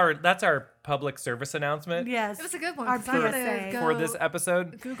that's our public service announcement Yes. It was a good one. Our 'cause I'm gonna PSA. go for this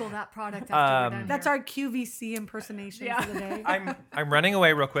episode. Google that product after we're done That's here. our QVC impersonation Yeah. for the day. I'm running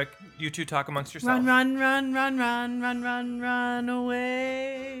away real quick. You two talk amongst yourselves. Run, run, run, run, run, run, run, run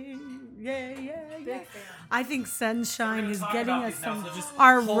away. Yeah, yeah, yeah. Big fan. I think Sunshine is getting us some just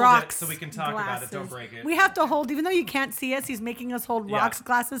our hold it rocks so we can talk about it. Don't glasses. break it. We have to hold, even though you can't see us. He's making us hold Yeah. rocks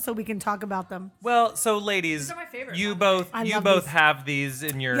glasses so we can talk about them. Well, so ladies, These are my favorite, you by the way. both I you love both these. have these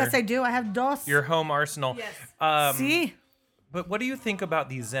in your Yes, I do. I have dos. your home arsenal. Yes. See, But what do you think about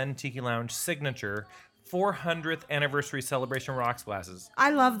the Zen Tiki Lounge signature 400th anniversary celebration rocks glasses?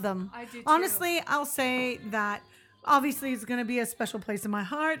 I love them. I do too. Honestly, I'll say that obviously it's going to be a special place in my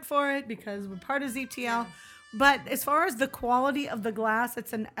heart for it because we're part of ZTL. But as far as the quality of the glass,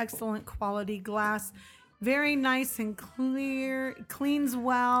 it's an excellent quality glass. Very nice and clear. Cleans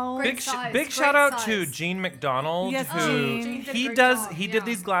well. Great. Big size, big great shout out to size. Gene McDonald Yes, who Gene. Gene did a he great does job, he yeah. did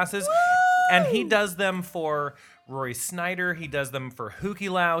these glasses and he does them for Roy Snyder, he does them for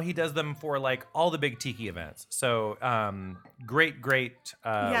Huki Lau, he does them for like all the big tiki events. So great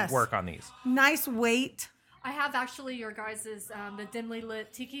Yes. work on these. Nice weight. I have actually your guys' the dimly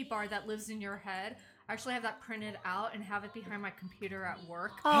lit tiki bar that lives in your head. I actually have that printed out and have it behind my computer at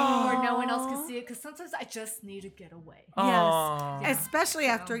work where no one else can see it because sometimes I just need to get away. Aw. Yes. Especially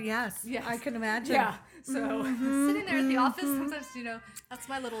after, yes. Yes. I can imagine. Yeah. So sitting there at the office, sometimes, that's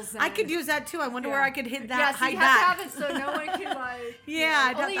my little zen. I could use that too. I wonder where I could hit that, Yeah, so hide you that. have to have it so no one can like. Yeah,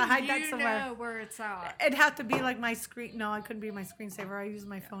 I'd have only to hide that you somewhere. know where it's at. It'd have to be like my screen. No, I couldn't be my screensaver. I use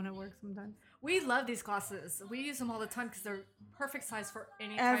my phone at work sometimes. We love these glasses. We use them all the time because they're perfect size for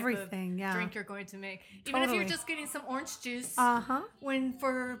any Everything, type of yeah. drink you're going to make. Even if Totally. you're just getting some orange juice Uh-huh. when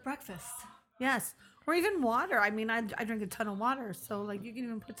for breakfast. Yes. Or even water. I mean, I drink a ton of water. So, like, you can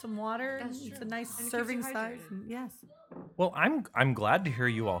even put some water. That's It's true. a nice And it keeps serving you size. hydrated. And yes. Well, I'm glad to hear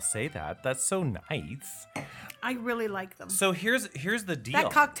you all say that. That's so nice. I really like them. So here's the deal. That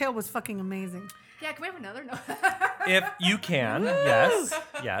cocktail was fucking amazing. Yeah, can we have another? No. If you can, yes.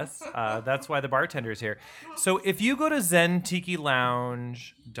 That's why the bartender's here. So if you go to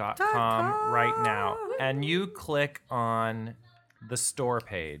zentikilounge.com right now and you click on the store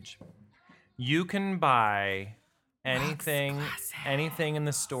page, you can buy anything in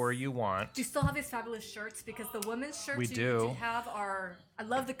the store you want. Do you still have these fabulous shirts? Because the women's shirts We you do. have are. I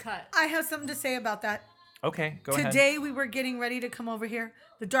love the cut. I have something to say about that. Okay, go ahead. Today we were getting ready to come over here.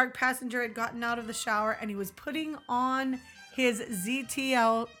 The dark passenger had gotten out of the shower and he was putting on his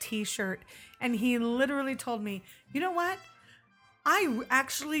ZTL t-shirt. And he literally told me, you know what?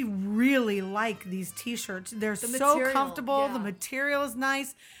 Actually really like these t-shirts. They're so material, comfortable. yeah. The material is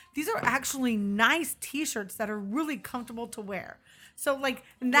nice. These are actually nice t-shirts that are really comfortable to wear. So like,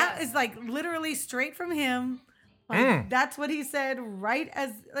 and that Yes. is like literally straight from him. Like, that's what he said right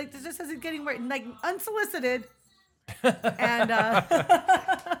as, like, just as he's getting ready, like unsolicited. And,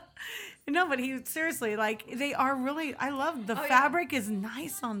 no, but he seriously, like, they are really, I love the Oh, yeah. fabric is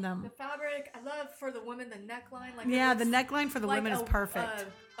nice on The them. fabric fabric. I love for the women the neckline. Like Yeah, the neckline for the like women is perfect.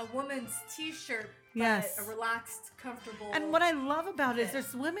 A woman's t-shirt. Yes. But a relaxed, comfortable. And what I love about it is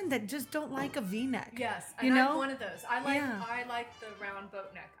there's women that just don't like a V-neck. Yes, you and know. I'm one of those. I like Yeah. the round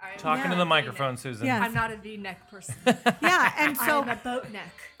boat neck. Talking to the microphone, Susan. Yeah. I'm not a V-neck person. Yeah, and so I'm a boat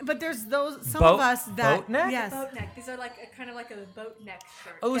neck. but there's those some Boat- of us that boat neck? yes. Boat neck. These are like a kind of like a boat neck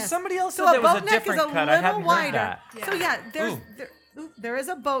shirt. Oh, Yes. somebody else So said a that was boat a neck is different a cut. I little hadn't wider. heard that. Yeah. So yeah, there's Ooh. there is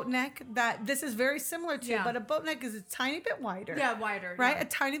a boat neck that this is very similar to, Yeah. but a boat neck is a tiny bit wider. Yeah, wider. Right, yeah. a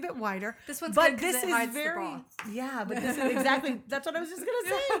tiny bit wider. This one's but good 'cause this it is hides the very bra. yeah. But this is exactly that's what I was just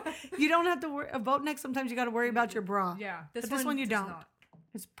gonna say. You don't have to worry a boat neck. Sometimes you got to worry about your bra. Yeah. But this one you does don't. not.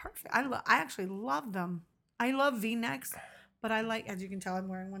 It's perfect. I actually love them. I love V-necks, but I like, as you can tell, I'm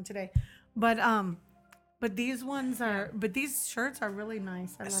wearing one today. But these ones are, but these shirts are really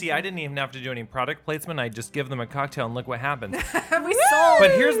nice. I love See, them. I didn't even have to do any product placement. I just give them a cocktail and look what happens. We sold.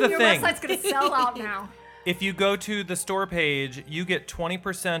 But here's the Your thing. website's gonna sell out now. If you go to the store page, you get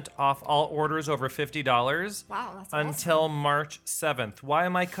 20% off all orders over $50 Wow, that's awesome. until March 7th. Why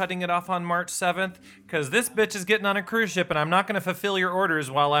am I cutting it off on March 7th? Because this bitch is getting on a cruise ship and I'm not going to fulfill your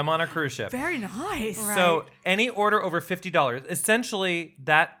orders while I'm on a cruise ship. Very nice. So any order over $50, essentially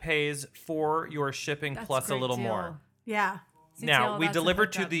that pays for your shipping That's plus a great little deal. more. Yeah. Now, we that's a deliver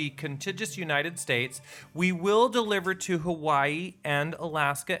to hookup. the contiguous United States. We will deliver to Hawaii and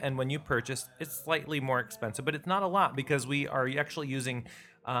Alaska. And when you purchase, it's slightly more expensive, but it's not a lot because we are actually using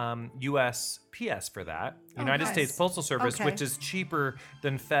USPS for that. United nice. States Postal Service, Okay. which is cheaper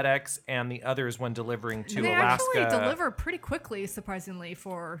than FedEx and the others when delivering to And they Alaska. actually deliver pretty quickly, surprisingly,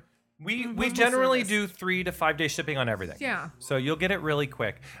 for We postal generally service. do 3 to 5 day shipping on everything. Yeah. So you'll get it really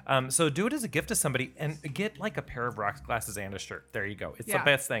quick. So do it as a gift to somebody and get like a pair of rocks glasses and a shirt. There you go. It's the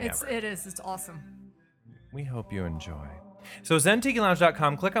best thing ever. It is. It's awesome. We hope you enjoy. So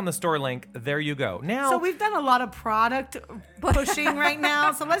ZenTikiLounge.com, click on the store link. There you go. Now, So we've done a lot of product pushing right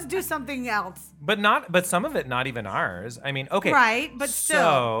now. So let's do something else. but some of it not even ours. I mean, okay. Right, but still,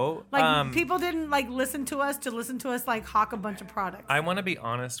 So, like people didn't like listen to us like hawk a bunch of products. I want to be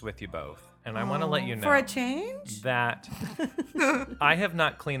honest with you both, and I want to let you know For a change? that I have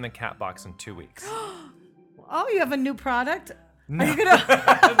not cleaned the cat box in 2 weeks. Oh, you have a new product? No. Are you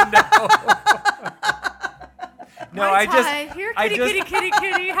gonna No, I just, Here, I kitty, just,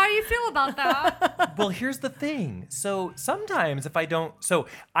 kitty. How do you feel about that? well, here's the thing. So sometimes if I don't, so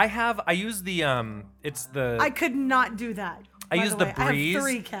I use the, it's the, I could not do that. I by use the the way. Breeze. I have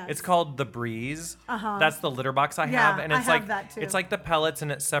 3 cats. It's called the Breeze. Uh-huh. That's the litter box I Yeah, have, and I it's have like that too. it's like the pellets,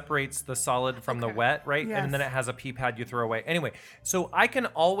 and it separates the solid from the wet, right? Yes. And then it has a pee pad you throw away. Anyway, so I can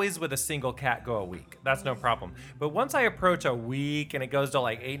always with a single cat go a week. That's no problem. But once I approach a week and it goes to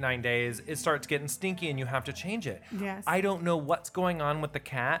like 8-9 days, it starts getting stinky, and you have to change it. Yes. I don't know what's going on with the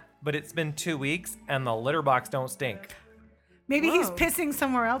cat, but it's been 2 weeks, and the litter box don't stink. Maybe he's Whoa. pissing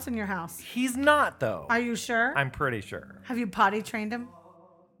somewhere else in your house. He's not though. Are you sure? I'm pretty sure. Have you potty trained him?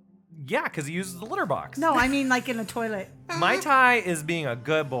 Yeah, because he uses the litter box. No, I mean like in a toilet. My Ty is being a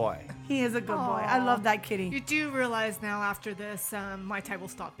good boy. He is a good boy. I love that kitty. You do realize now after this, my Ty will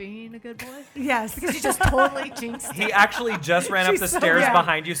stop being a good boy? Yes. Because you just totally jinxed it. He actually just ran up She's the so stairs bad.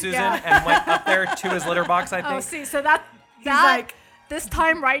 behind you, Susan, Yeah. and went up there to his litter box, I think. Oh, see, so that like- this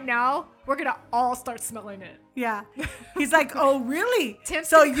time right now, we're gonna all start smelling it. Yeah. He's like, oh, really? Tim's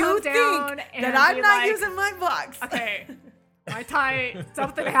So gonna you come think down that and I'm be not like, using my box? Okay, my Ty,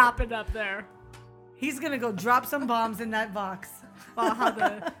 something happened up there. He's going to go drop some bombs in that box. Well, how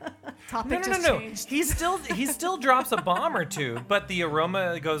the topic just No. changed. He still drops a bomb or two, but the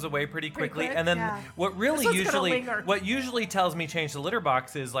aroma goes away pretty quickly. quick, And then yeah. what really This one's gonna linger. what usually tells me change the litter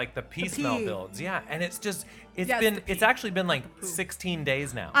box is like the pee smell pee. builds. Yeah, and it's just Yeah, it's actually been like 16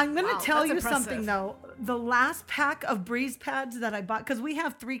 days now. I'm going to Wow, tell that's you impressive. something, though. The last pack of Breeze pads that I bought, because we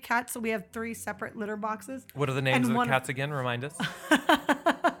have 3 cats, so we have 3 separate litter boxes. What are the names and of the one- cats again? Remind us.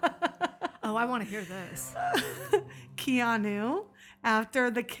 Oh, I want to hear this. Keanu, after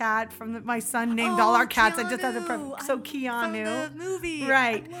the cat from my son named all our cats. I just had to Keanu. so Keanu. From the movie.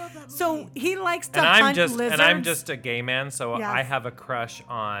 Right. I love that So movie. he likes to And hunt lizards. I'm just a gay man, so Yes. I have a crush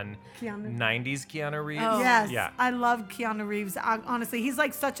on Keanu. 90s Keanu Reeves. Oh. Yes, Yeah. I love Keanu Reeves. Honestly, he's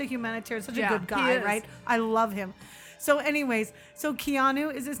like such a humanitarian, such a Yeah, good he guy, is. right? I love him. So, anyways, so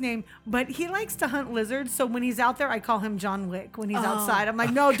Keanu is his name, but he likes to hunt lizards. So when he's out there, I call him John Wick. When he's outside, I'm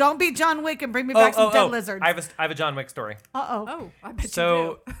like, no, don't be John Wick and bring me back some dead lizards. I have a John Wick story. Uh-oh. Oh, I bet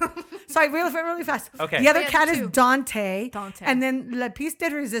So you do. Sorry, really fast. Okay. The other Yeah, cat is 2. Dante. Dante. And then La Piece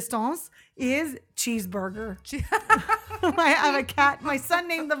de Resistance is Cheeseburger. I have a cat. My son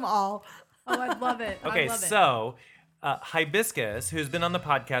named them all. Oh, I love it. Okay, I love it. so Hibiscus, who's been on the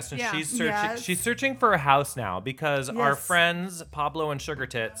podcast, and Yeah. she's searching. Yes. She's searching for a house now because our Yes. friends Pablo and Sugar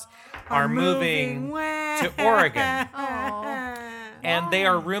Tits are moving to Oregon. And they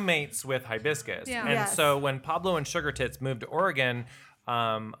are roommates with Hibiscus. Yeah. And Yes. so when Pablo and Sugar Tits moved to Oregon,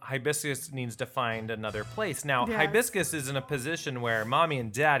 Hibiscus needs to find another place. Now, Yes. Hibiscus is in a position where mommy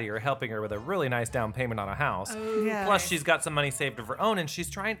and daddy are helping her with a really nice down payment on a house. Yes. Plus, she's got some money saved of her own, and she's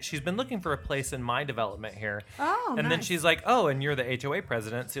been looking for a place in my development here. Oh, and then nice. she's like, oh, and you're the HOA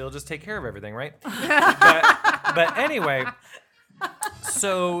president, so you'll just take care of everything, right? but anyway,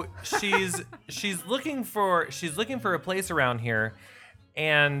 so she's looking for a place around here,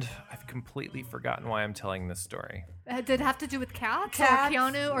 and I've completely forgotten why I'm telling this story. Did it have to do with cats, Cats. or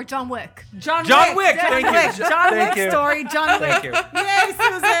Keanu, or John Wick? John Wick, Wick. thank you. John Thank Wick you. story. John Wick. Thank you. Yay,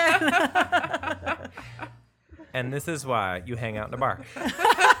 Susan. And this is why you hang out in a bar.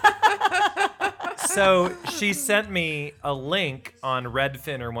 So she sent me a link on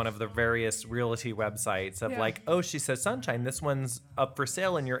Redfin or one of the various realty websites of Yeah. like, oh, she says, Sunshine, this one's up for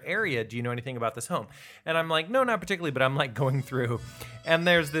sale in your area. Do you know anything about this home? And I'm like, no, not particularly, but I'm like going through. And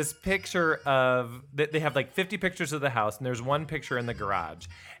there's this picture of, they have like 50 pictures of the house, and there's one picture in the garage.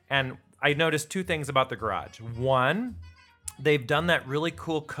 And I noticed two things about the garage. One, they've done that really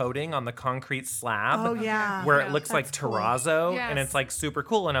cool coating on the concrete slab. Oh, yeah. Where Yeah, it looks like that's cool. terrazzo, and Yes. it's like super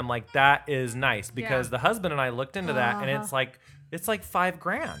cool. And I'm like, that is nice because Yeah. the husband and I looked into that, and it's like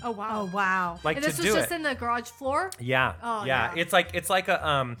 $5,000. Oh wow! Oh, wow. Like And this to was do just it. in the garage floor. Yeah. Oh, yeah. yeah. It's like an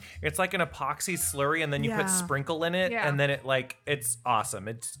epoxy slurry, and then you Yeah. put sprinkle in it, Yeah. and then it's awesome.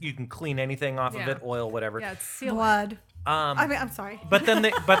 You can clean anything off of Yeah. it, oil, whatever. Yeah, it's sealed. Blood. I mean, I'm sorry. But then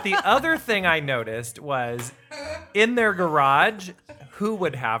the other thing I noticed was in their garage, who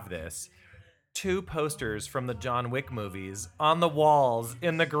would have this? 2 posters from the John Wick movies on the walls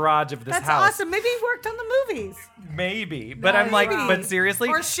in the garage of this That's house. awesome. Maybe he worked on the movies. Maybe. But I'm like, Maybe. but seriously?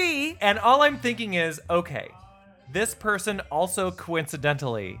 Or she. And all I'm thinking is, okay, this person also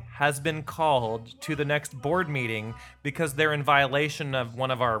coincidentally has been called to the next board meeting because they're in violation of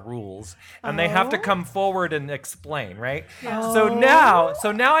one of our rules, and they have to Oh. come forward and explain, right? Yeah. So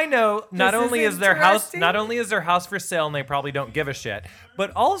now I know not This is only is their house interesting. for sale and they probably don't give a shit,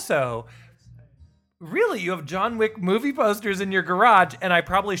 but also really you have John Wick movie posters in your garage, and I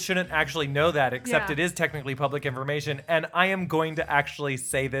probably shouldn't actually know that, except Yeah. it is technically public information, and I am going to actually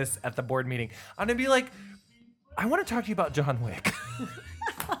say this at the board meeting. I'm gonna be like, I want to talk to you about John Wick.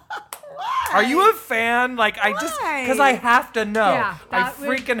 Are you a fan? Like, I just, because I have to know. Yeah, I that would-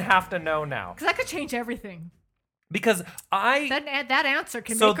 freaking have to know now. Because that could change everything. Because That answer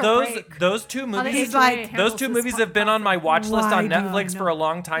can so make or break. those 2 how the movies, He's HOA like- handles those 2 this movies have been on my watch list Why on do I Netflix for know? a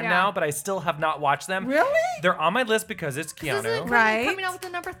long time Yeah. now, but I still have not watched them. Really? They're on my list because it's This isn't Keanu. Right. coming out with the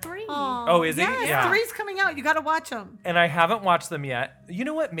number 3. Oh, is he? Yes, Yeah. 3's coming out. You got to watch them. And I haven't watched them yet. You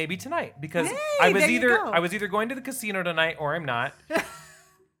know what? Maybe tonight because Hey, I was there you go. either going to the casino tonight or I'm not.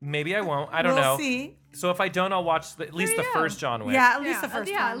 Maybe I won't. I don't We'll know. see. So if I don't, I'll watch at least the you go. first John Wick. Yeah, at least the first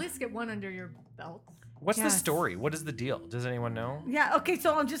yeah, one. at least get one under your belt. What's the Yes. story? What is the deal? Does anyone know? Yeah, okay,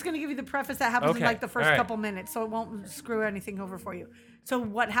 so I'm just going to give you the preface that happens in Okay, like the first all right. couple minutes, so it won't screw anything over for you. So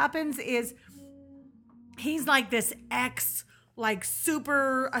what happens is he's like this like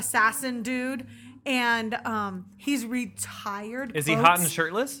super assassin dude, and he's retired. Is he hot and folks.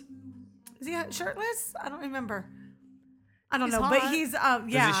 shirtless? Is he shirtless? I don't remember. I don't He's know, but hot. he's Does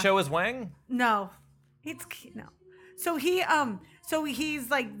yeah. he show his wang? No, no. So he's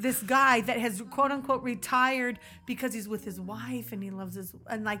like this guy that has quote unquote retired because he's with his wife and he loves his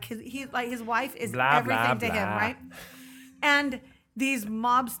his wife is Blah, everything blah, to him, blah. right? And these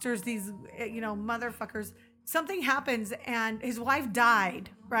mobsters, these motherfuckers, something happens and his wife died,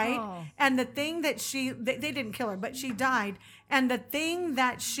 right? Oh. And the thing that they didn't kill her, but she died, and the thing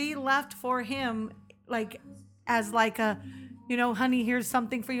that she left for him, like as like a, honey, here's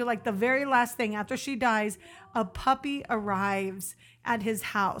something for you. Like the very last thing after she dies, a puppy arrives at his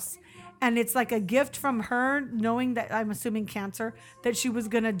house. And it's like a gift from her, knowing that, I'm assuming cancer, that she was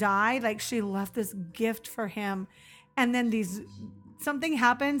going to die. Like she left this gift for him. And then something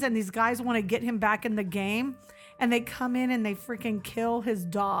happens and these guys want to get him back in the game. And they come in and they freaking kill his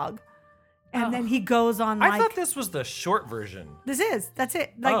dog. And then he goes on like, I thought this was the short version. that's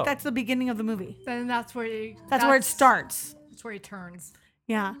it. Like Oh. that's the beginning of the movie. Then that's where That's where it starts. That's where he turns.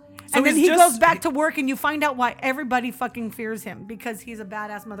 Yeah. So and then he's he just- goes back to work and you find out why everybody fucking fears him because he's a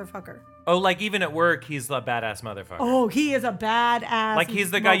badass motherfucker. Oh, like even at work, he's a badass motherfucker. Oh, he is a badass. Like he's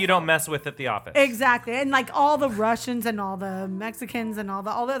the guy you don't mess with at the office. Exactly. And like all the Russians and all the Mexicans and all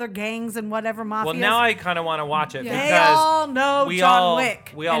the other gangs and whatever mafias. Well, now I kind of want to watch it Yeah. they because all know we John all-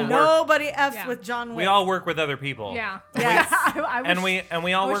 Wick. we all and work- nobody F's Yeah. with John Wick. we all work with other people. Yeah. Yes. I And wish-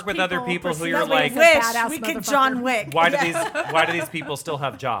 we all wish work with other people who you're pursue like, that way. wish Badass we could motherfucker. John Wick. why Yeah. do these people still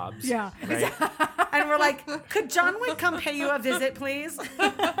have jobs? Yeah. Right? And we're like, could John Wick come pay you a visit, please? All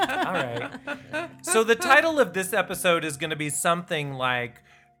right. So the title of this episode is going to be something like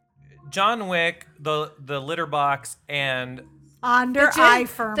John Wick, the litter box, and Under The gin- eye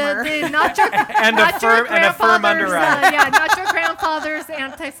firmer. The, not your, And a not your firm- and a firm grandfather's, under eye. yeah, not your grandfather's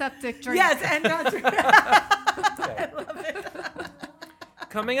antiseptic drink. Yes, and not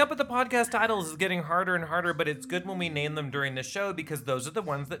coming up with the podcast titles is getting harder and harder, but it's good when we name them during the show because those are the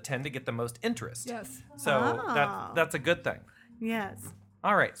ones that tend to get the most interest. Yes. So Ah. that's a good thing. yes.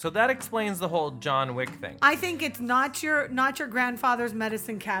 All right, so that explains the whole John Wick thing. I think it's not your grandfather's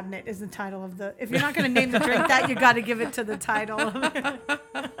medicine cabinet is the title of the. If you're not going to name the drink that, you got to give it to the title.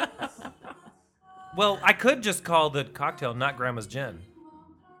 Well, I could just call the cocktail not Grandma's Gin.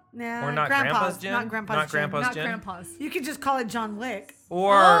 Nah, Or not Grandpa's Gin? Not Grandpa's Not gin. Grandpa's Not gin? grandpa's. You could just call it John Wick.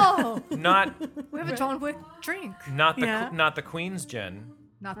 Or Oh. not We have a John Wick drink. not the Yeah. not the Queen's Gin.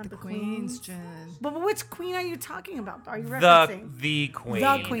 Not the the Queen's Queen's. gin. But which queen are you talking about? Are you The referencing? the Queen.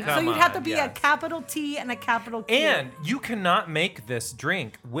 The queen. So Come you'd have to on, be a yes. capital T and a capital Q. And you cannot make this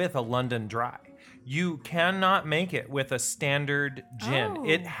drink with a London Dry. You cannot make it with a standard gin. Oh.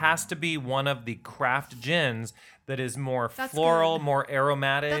 It has to be one of the craft gins that is more That's floral, good. more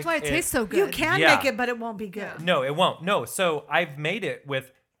aromatic. That's why it tastes so good. you can Yeah. make it, but it won't be good. No, it won't. No, so I've made it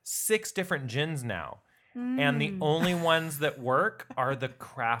with 6 different gins now. And the only ones that work are the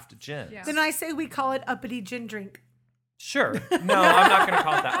craft gins. Yeah. Then I say we call it uppity gin drink. Sure. No, I'm not going to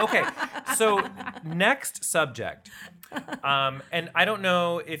call it that. Okay. So next subject. And I don't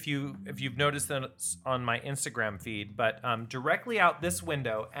know if you've noticed this on my Instagram feed, but directly out this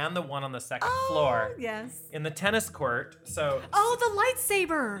window and the one on the second floor Yes. in the tennis court. So Oh, the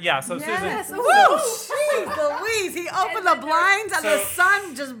lightsaber. yeah. So Yes. Susan. Woo! Jeez Louise. He opened the blinds and the So-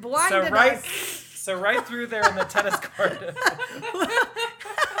 sun just So blinded right. us. So right through there in the tennis court.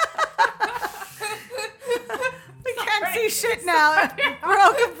 We can't see shit now. We're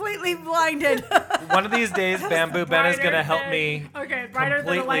all completely blinded. One of these days, Bamboo Ben is going to help me Okay, brighter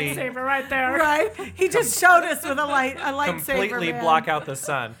than a completely- lightsaber right there. Right? He just showed us with a lightsaber. completely man. block out the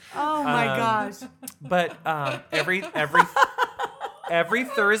sun. Oh my Um, gosh. But every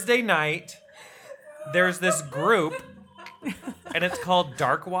Thursday night, there's this group, and it's called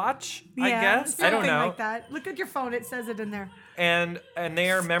Dark Watch. I guess I don't something know. Like that. Look at your phone. It says it in there. And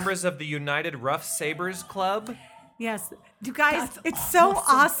they are members of the United Rough Sabers Club. Yes. You guys, it's so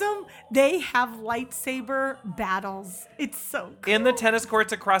awesome. They have lightsaber battles. It's so cool. In the tennis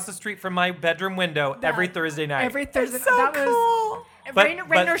courts across the street from my bedroom window every Thursday night. Every Thursday. It's so that was cool. But- rain, but-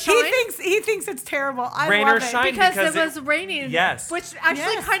 rain or shine. He thinks it's terrible. I Rain love or it. shine. because because it it- was raining. Yes. Which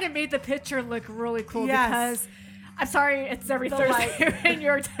actually Yes. kind of made the picture look really cool Yes. because I'm sorry it's every The Thursday in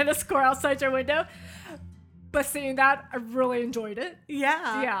your tennis court outside your window. But seeing that, I really enjoyed it.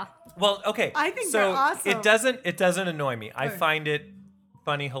 Yeah. Yeah. Well, okay. I think so they're awesome. It doesn't annoy me. I Okay. find it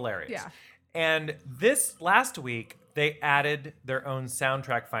funny, hilarious. Yeah. And this last week they added their own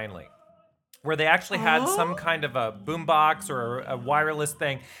soundtrack finally, where they actually had some Oh. kind of a boombox or a wireless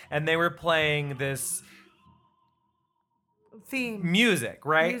thing, and they were playing this Theme. music,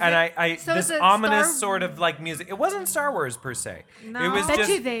 right? Music? And I So this is it ominous Star- sort of like music. It wasn't Star Wars per se. No. It was Bet just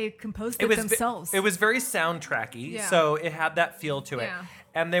you they composed it, ve- themselves. It was very soundtracky, Yeah. so it had that feel to it. Yeah.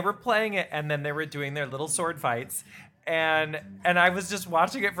 And they were playing it, and then they were doing their little sword fights, and I was just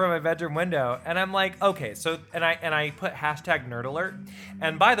watching it from my bedroom window, and I'm like, okay, so and I put hashtag Nerd Alert,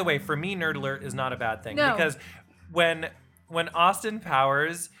 and by the way, for me, Nerd Alert is not a bad thing No. because when Austin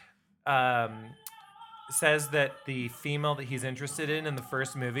Powers says that the female that he's interested in the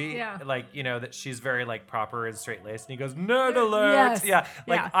first movie, Yeah. like, you know, that she's very like proper and straight laced, and he goes, Nerd Alert. Yes. Yeah.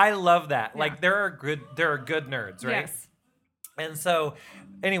 Like Yeah. I love that. Yeah. Like there are good nerds, right? Yes. And so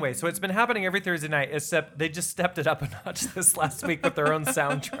anyway, so it's been happening every Thursday night, except they just stepped it up a notch this last week with their own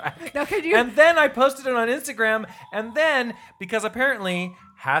soundtrack. Now, could you- And then I posted it on Instagram, and then because apparently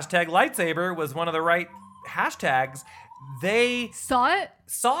hashtag lightsaber was one of the right hashtags, they Saw it?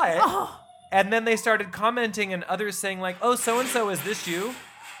 saw it. Oh. And then they started commenting and others saying like, "Oh, so and so, is this you?"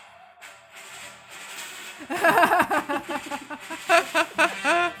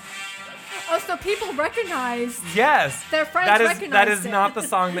 Oh, so people recognize. Yes. Their friends that is recognized it. not the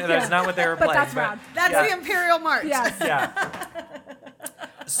song. That is Yeah. not what they were But playing. that's rad. That's yeah. the Imperial March. Yes. Yeah.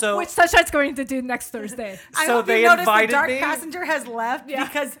 So Which Sunshine's going to do next Thursday. I So hope they you noticed the invited dark me? passenger has left Yeah.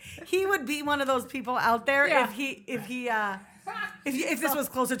 because he would be one of those people out there Yeah. if this was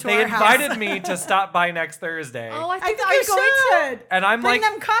closer to they our house. invited me to stop by next Thursday. Oh, I I think think I'm you going should. And I'm Bring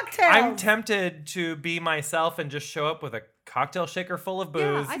like, them cocktails. I'm tempted to be myself and just show up with a cocktail shaker full of to. Yeah,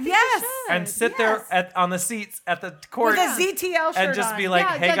 booze I think Yes. you should. and sit yes. there on the seats at the court with a ZTL shirt and just on. be like,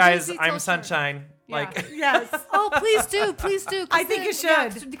 Yeah, hey yeah, guys, ZTL I'm shirt. Sunshine. Yeah. Like, Yes. Oh, please do, please do. 'cause I think you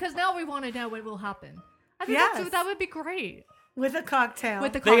then- should. because now we want to know what will happen. I think Yes. that would be great. With a cocktail.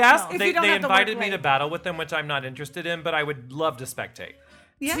 With the they cocktail. asked, If they you don't have to work invited me to late. battle with them, which I'm not interested in, but I would love to spectate.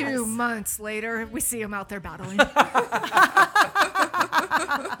 yes. 2 months later, we see him out there battling.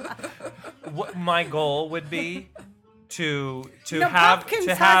 What my goal would be to No, have Pumpkin's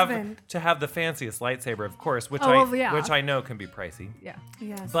to have husband. to have the fanciest lightsaber, of course, which Oh, well, yeah. which I know can be pricey. Yeah.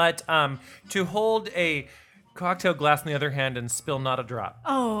 Yes. But to hold a cocktail glass in the other hand and spill not a drop.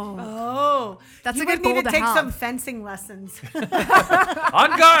 Oh, Oh, That's you a good would need goal to to take have. some fencing lessons.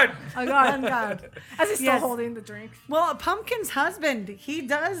 On guard. I got On God. As he's still Yes. holding the drink. Well, Pumpkin's husband, he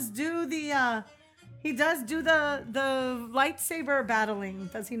does do the lightsaber battling,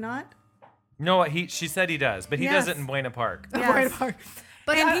 does he not? No, she said he does, but he Yes. does it in Buena Park. Yes. Right apart.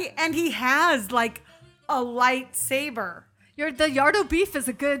 But And he has like a lightsaber. the Yardo beef is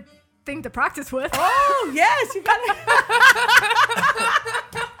a good thing to practice with. Oh yes, you got it.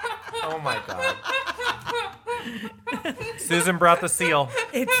 Oh my god. Susan brought the seal.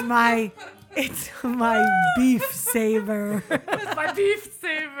 It's my beef saber. It's my beef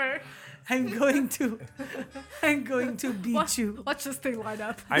saver. I'm going to beat you. Watch this thing line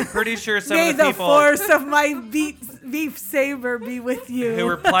up. I'm pretty sure some May of the the people force of my beef saber be with you. who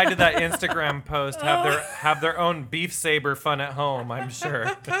replied to that Instagram post have their own beef saber fun at home, I'm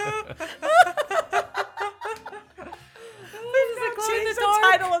sure. Change the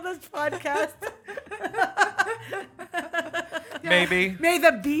title of this podcast. Maybe. May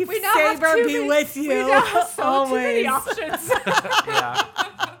the beef We now have saber too be many- with you. We now have so too many always. options. Yeah.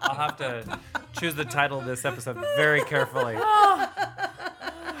 I'll have to choose the title of this episode very carefully.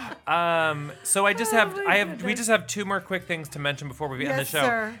 So we just have 2 more quick things to mention before we end the Yes, show.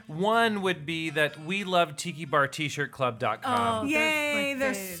 sir. One would be that we love tikibartshirtclub.com. Yay,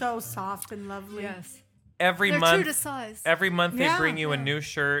 They're they're my so soft and lovely. Yes. Every They're month true to size. Every month they Yeah. bring you a new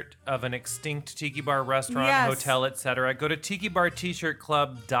shirt of an extinct tiki bar restaurant, Yes. hotel, etc. Go to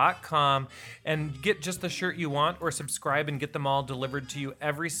tikibartshirtclub.com and get just the shirt you want or subscribe and get them all delivered to you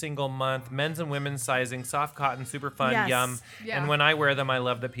every single month. Men's and women's sizing, soft cotton, super fun, Yes. yum. Yeah. And when I wear them, I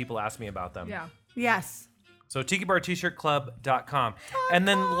love that people ask me about them. Yeah. Yes. So tikibartshirtclub.com. And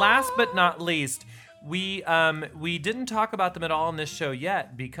then last but not least, we didn't talk about them at all on this show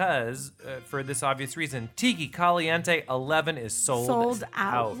yet because for this obvious reason, Tiki Caliente 11 is sold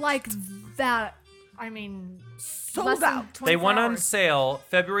out. Like that. I mean, Sold less than out. 24 They went on hours. sale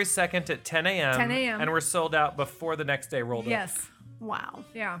February 2nd at 10 a.m. 10 a.m. and were sold out before the next day rolled up. Yes. Wow.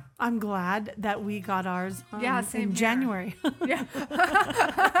 Yeah. I'm glad that we got ours Yeah, same in here. January. Yeah.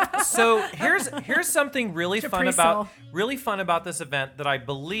 So here's something really fun pre-sale. about this event that I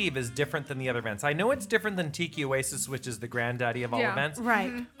believe is different than the other events. I know it's different than Tiki Oasis, which is the granddaddy of all Yeah. events.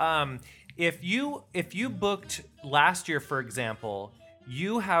 Right. If you booked last year, for example,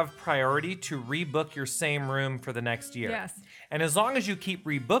 you have priority to rebook your same room for the next year. Yes. And as long as you keep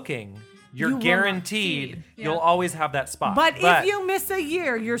rebooking, you're You will not guaranteed exceed. you'll Yeah. always have that spot. But if you miss a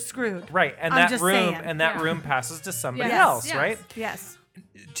year, you're screwed. right, and I'm that just room saying. and that Yeah. room passes to somebody Yes, else, yes. right? Yes.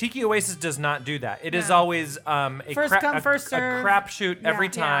 Tiki Oasis does not do that. It is No. always a First come, first serve. crapshoot every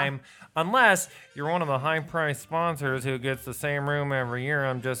Yeah. time, unless you're one of the high-priced sponsors who gets the same room every year.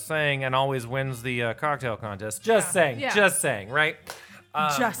 I'm just saying, and always wins the cocktail contest. Just saying, Yeah. just saying, right?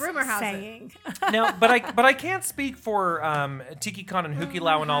 Just rumor has it. saying. Now, but I can't speak for TikiCon and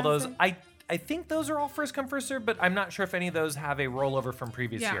Hukilau and all those. I think those are all first come first serve, but I'm not sure if any of those have a rollover from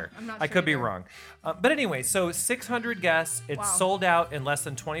previous Yeah, year. I'm not I sure could be either. wrong. But anyway, so 600 guests. It's Wow. sold out in less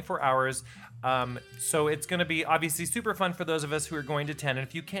than 24 hours. So it's going to be obviously super fun for those of us who are going to attend. And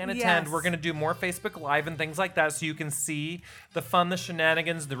if you can't attend, Yes. we're going to do more Facebook Live and things like that so you can see the fun, the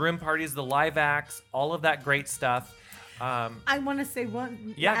shenanigans, the room parties, the live acts, all of that great stuff. I want to say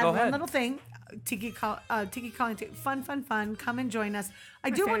one. Yeah, add go one ahead. little thing. Tiki calling. Fun. Come and join us. I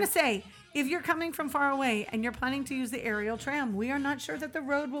do want to fave. say, if you're coming from far away and you're planning to use the aerial tram, we are not sure that the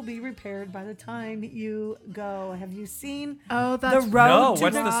road will be repaired by the time you go. Have you seen Oh, the that's road? No, to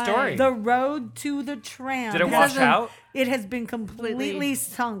what's the story? The road to the tram. Did it has wash been- out? It has been completely Completely.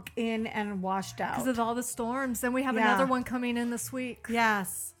 sunk in and washed out. because of all the storms. Then we have Yeah. another one coming in this week.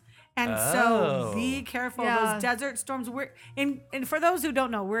 Yes. And so Oh. be careful. Yeah. Those desert storms. And for those who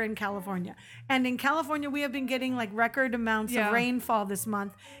don't know, we're in California. And in California, we have been getting like record amounts Yeah. of rainfall this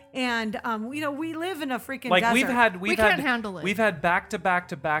month. And we live in a freaking Like desert. we've can't had handle it. We've had back to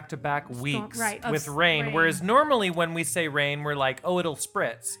back weeks right. with Of rain, rain. whereas normally when we say rain, we're like, oh, it'll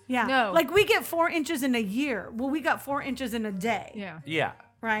spritz. Yeah. No. Like we get 4 inches in a year. Well, we got 4 inches in a day. Yeah. Yeah.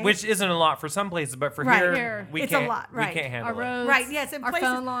 Right. Which isn't a lot for some places, but for Right. here, we It's a can't. lot, right. We can't handle Our it. roads, Right. Yes. And our places,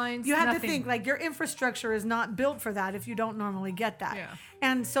 phone lines. you have nothing. to think like your infrastructure is not built for that if you don't normally get that. Yeah.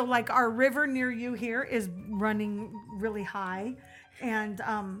 And so like our river near you here is running really high, and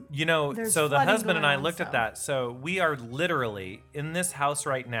You know, There's so the flooding husband and going I on, looked at so- that. So we are literally in this house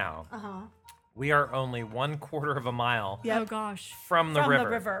right now. We are only 1/4 of a mile Yep. Oh gosh. from the from river, the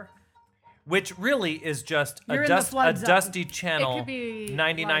river. which really is just You're a, in the dust, a flood zone. dusty channel. It could be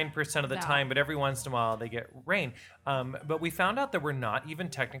 99% of the like time, that. but every once in a while they get rain. But we found out that we're not even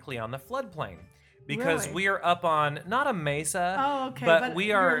technically on the floodplain. Because Really? we are up on not a mesa, Oh, okay, but but we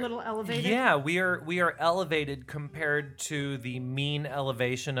you're are a little elevated? Yeah, we are elevated compared to the mean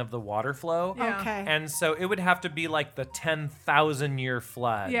elevation of the water flow. Yeah. Okay. And so it would have to be like the 10,000 year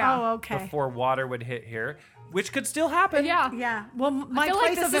flood Yeah. Oh, okay. before water would hit here, which could still happen. Yeah. Yeah. Well, my I feel place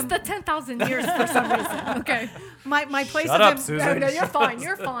like this of is the 10,000 years for some reason. Okay. my place Shut of up, em- Susan. No, you're fine.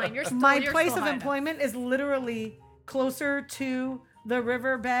 You're fine. You're still, my you're place still of high enough. employment is literally closer to the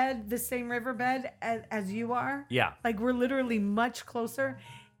riverbed, the same riverbed as you are. Yeah. Like we're literally much closer.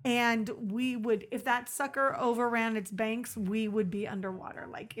 And we would, if that sucker overran its banks, we would be underwater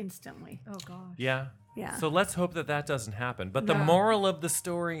like instantly. Oh gosh. Yeah. Yeah. So let's hope that that doesn't happen. But the No. moral of the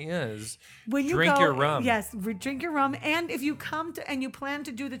story is When you drink go, your rum. Yes, drink your rum. And if you come to and you plan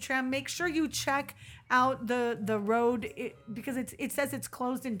to do the tram, make sure you check out the road because it says it's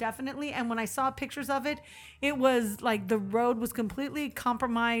closed indefinitely. And when I saw pictures of it, it was like the road was completely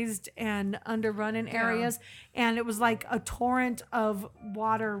compromised and underrun in areas, and it was like a torrent of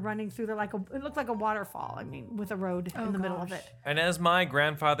water running through there, it looked like a waterfall. I mean, with a road in the middle of gosh. it. And as my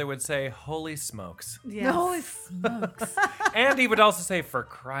grandfather would say, holy smokes. Yes. Holy smokes. And he would also say, for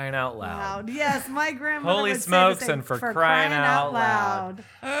crying out loud. Loud. Yes, my grandmother Holy would say the smokes same, and for crying out loud.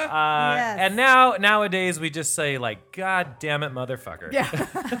 Yes. And nowadays we just say like, God damn it, motherfucker. Yeah.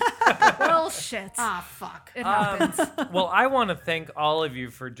 Well, shit. Ah, fuck. It happens. Well, I want to thank all of you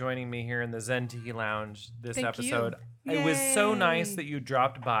for joining me here in the Zen Tiki Lounge this Thank episode. you. It was so nice Yay. that you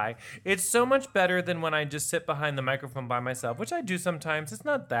dropped by. It's so much better than when I just sit behind the microphone by myself, which I do sometimes. It's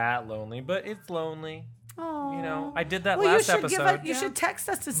not that lonely, but it's lonely. Oh. You know, I did that Well, last you should episode. you should text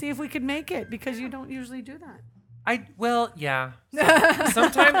us to see if we could make it because you don't usually do that. Yeah.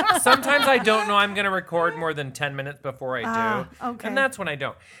 Sometimes I don't know I'm going to record more than 10 minutes before I do. Okay. And that's when I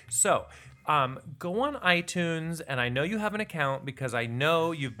don't. So, go on iTunes, and I know you have an account because I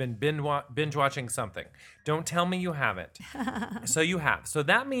know you've been binge watching something. Don't tell me you haven't. So you have. So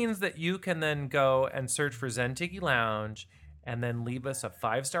that means that you can then go and search for Zen Tiki Lounge and then leave us a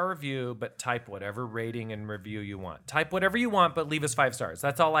 5-star review, but type whatever rating and review you want. Type whatever you want, but leave us 5 stars.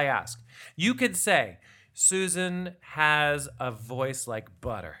 That's all I ask. You could say, Susan has a voice like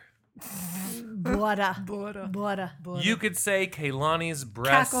butter. Butter. You could say Kaylani's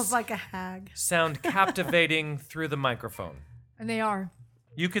breasts Cackles like a hag. sound captivating through the microphone. And they are.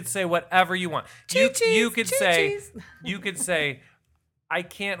 You could say whatever you want. You Choo-choos, could say, I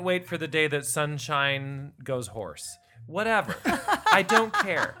can't wait for the day that sunshine goes hoarse. Whatever. I don't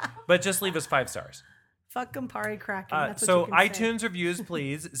care. But just leave us 5 stars. Fuck Campari cracking. That's So what you can say. iTunes reviews,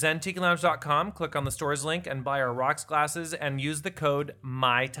 please. ZenTikiLounge.com. Click on the stores link and buy our rocks glasses and use the code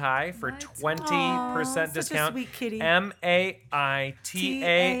MAITAI for 20% Aw, such a discount. sweet kitty. MAITAI.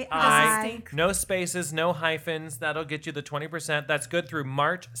 T-A-I. No spaces, no hyphens. That'll get you the 20%. That's good through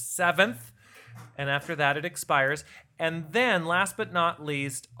March 7th. And after that, it expires. And then, last but not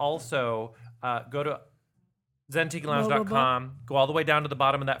least, also go to ZenTikiLounge.com. Go all the way down to the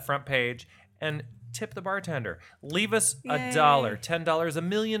bottom of that front page and tip the bartender. Leave us $1, $10, $1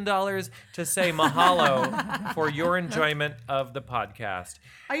 million to say mahalo for your enjoyment of the podcast.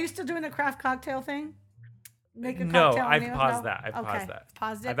 Are you still doing the craft cocktail thing? Make a No, cocktail I've and paused no? that. I've Okay. paused that.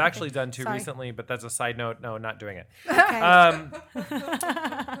 Paused it? I've Okay. actually done 2 Sorry. recently, but that's a side note. No, not doing it. Okay.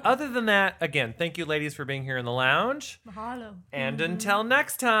 Other than that, again, thank you, ladies, for being here in the lounge. Mahalo. And until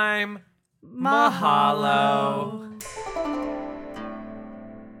next time, Mahalo.